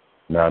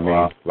 You know what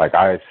I mean? Like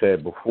I had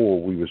said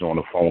before we was on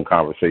a phone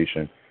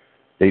conversation,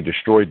 they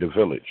destroyed the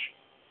village,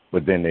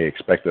 but then they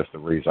expect us to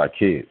raise our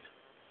kids.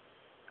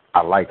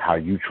 I like how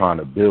you trying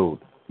to build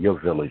your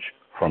village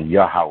from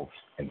your house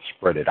and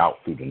spread it out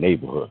through the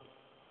neighborhood.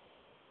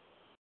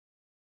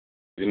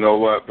 You know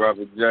what,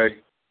 Brother Jay?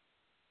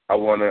 I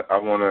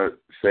wanna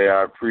say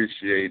I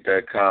appreciate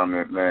that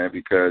comment, man,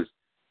 because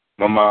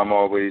my mom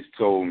always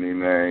told me,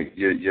 man,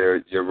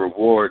 your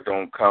reward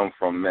don't come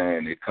from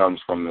man, it comes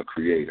from the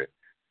Creator.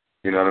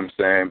 You know what I'm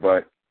saying?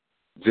 But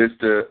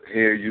just to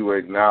hear you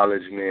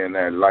acknowledge me in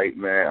that light,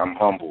 man, I'm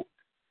humble.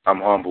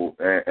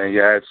 And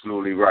you're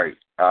absolutely right.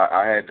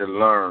 I had to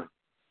learn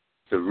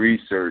to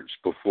research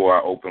before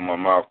I open my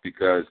mouth,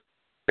 because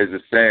there's a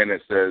saying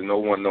that says no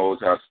one knows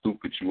how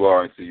stupid you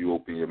are until you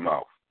open your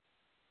mouth.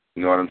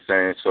 You know what I'm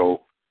saying?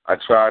 So I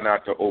try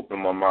not to open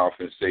my mouth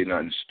and say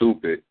nothing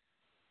stupid,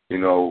 you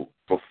know,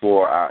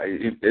 before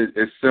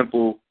it's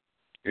simple,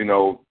 you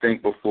know,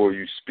 think before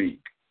you speak.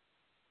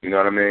 You know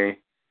what I mean?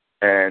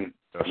 And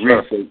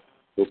research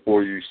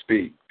before you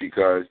speak,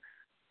 because,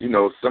 you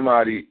know,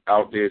 somebody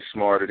out there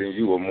smarter than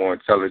you or more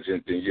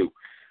intelligent than you,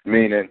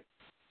 meaning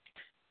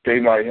they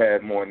might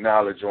have more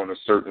knowledge on a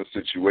certain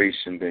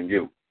situation than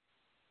you.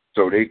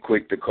 So they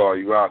quick to call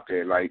you out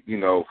there. Like, you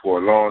know, for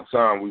a long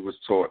time we was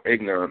taught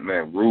ignorant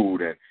meant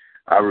rude. And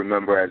I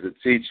remember as a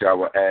teacher I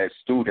would ask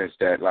students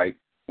that, like,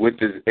 what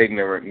does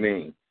ignorant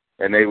mean?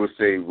 And they would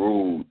say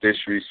rude,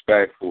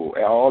 disrespectful,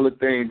 and all the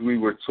things we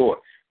were taught.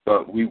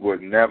 But we were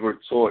never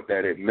taught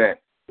that it meant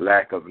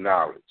lack of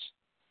knowledge.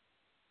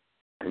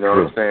 You know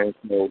what I'm saying?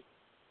 So,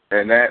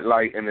 and that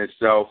light in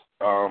itself,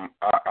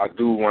 I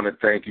do want to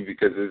thank you,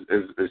 because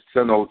it's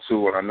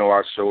 10:02 and I know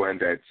our show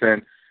ended at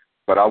 10.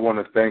 But I want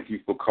to thank you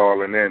for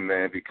calling in,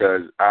 man,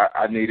 because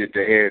I needed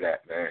to hear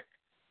that, man.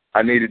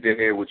 I needed to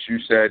hear what you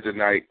said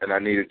tonight, and I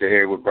needed to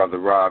hear what Brother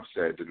Rob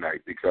said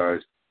tonight,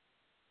 because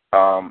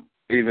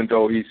even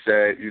though he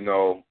said, you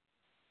know,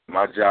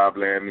 my job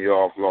landed me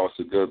off, lost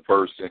a good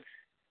person,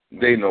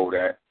 they know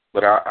that,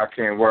 but I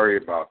can't worry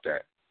about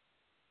that.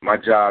 My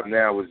job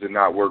now is to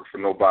not work for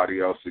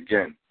nobody else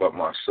again but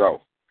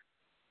myself.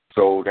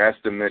 So that's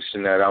the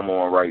mission that I'm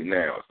on right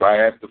now. If I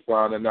have to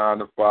find a 9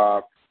 to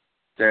 5,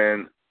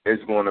 then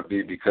it's going to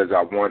be because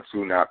I want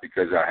to, not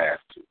because I have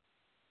to.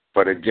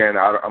 But again,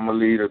 I'm going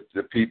to lead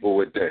the people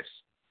with this.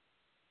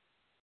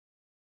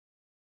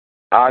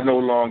 I no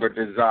longer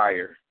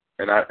desire,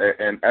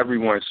 and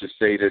everyone should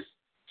say this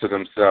to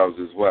themselves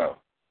as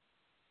well,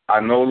 I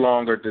no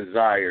longer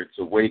desire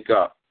to wake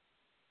up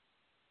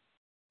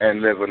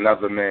and live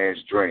another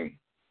man's dream.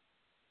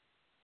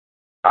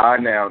 I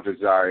now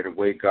desire to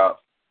wake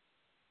up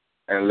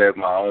and live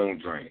my own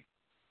dream.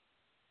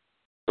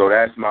 So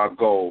that's my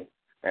goal,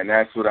 and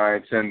that's what I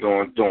intend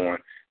on doing.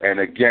 And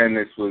again,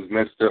 this was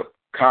Mr.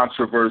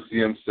 Controversy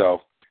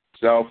himself,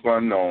 Selph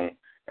Owhown,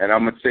 and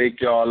I'm going to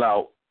take y'all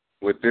out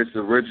with this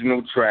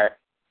original track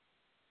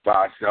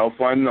by Selph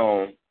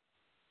Owhown,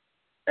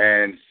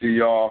 and see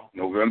y'all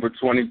November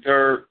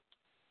 23rd,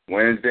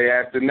 Wednesday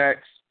after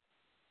next,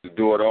 to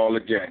do it all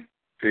again.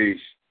 Peace.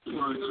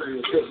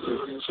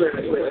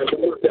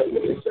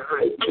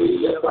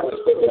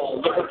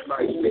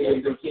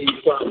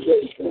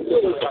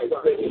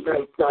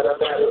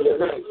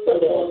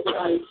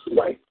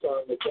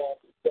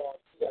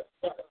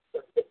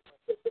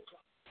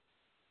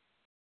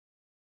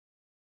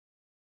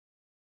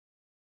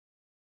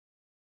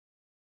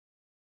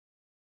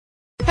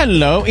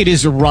 Hello, it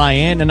is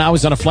Ryan, and I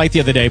was on a flight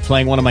the other day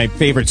playing one of my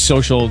favorite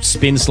social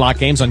spin slot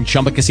games on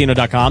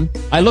ChumbaCasino.com.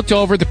 I looked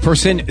over at the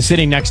person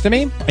sitting next to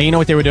me, and you know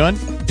what they were doing?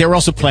 They were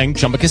also playing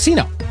Chumba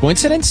Casino.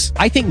 Coincidence?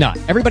 I think not.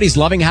 Everybody's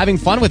loving having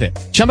fun with it.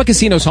 Chumba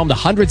Casino is home to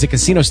hundreds of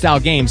casino-style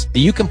games that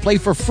you can play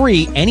for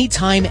free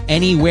anytime,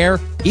 anywhere,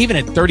 even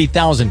at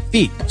 30,000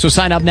 feet. So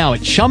sign up now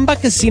at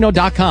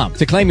ChumbaCasino.com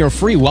to claim your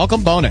free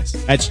welcome bonus.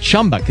 That's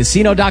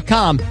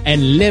ChumbaCasino.com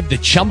and live the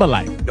Chumba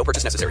life. No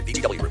purchase necessary.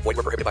 VGW. Void where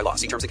prohibited by law.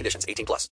 See terms and conditions. 18+.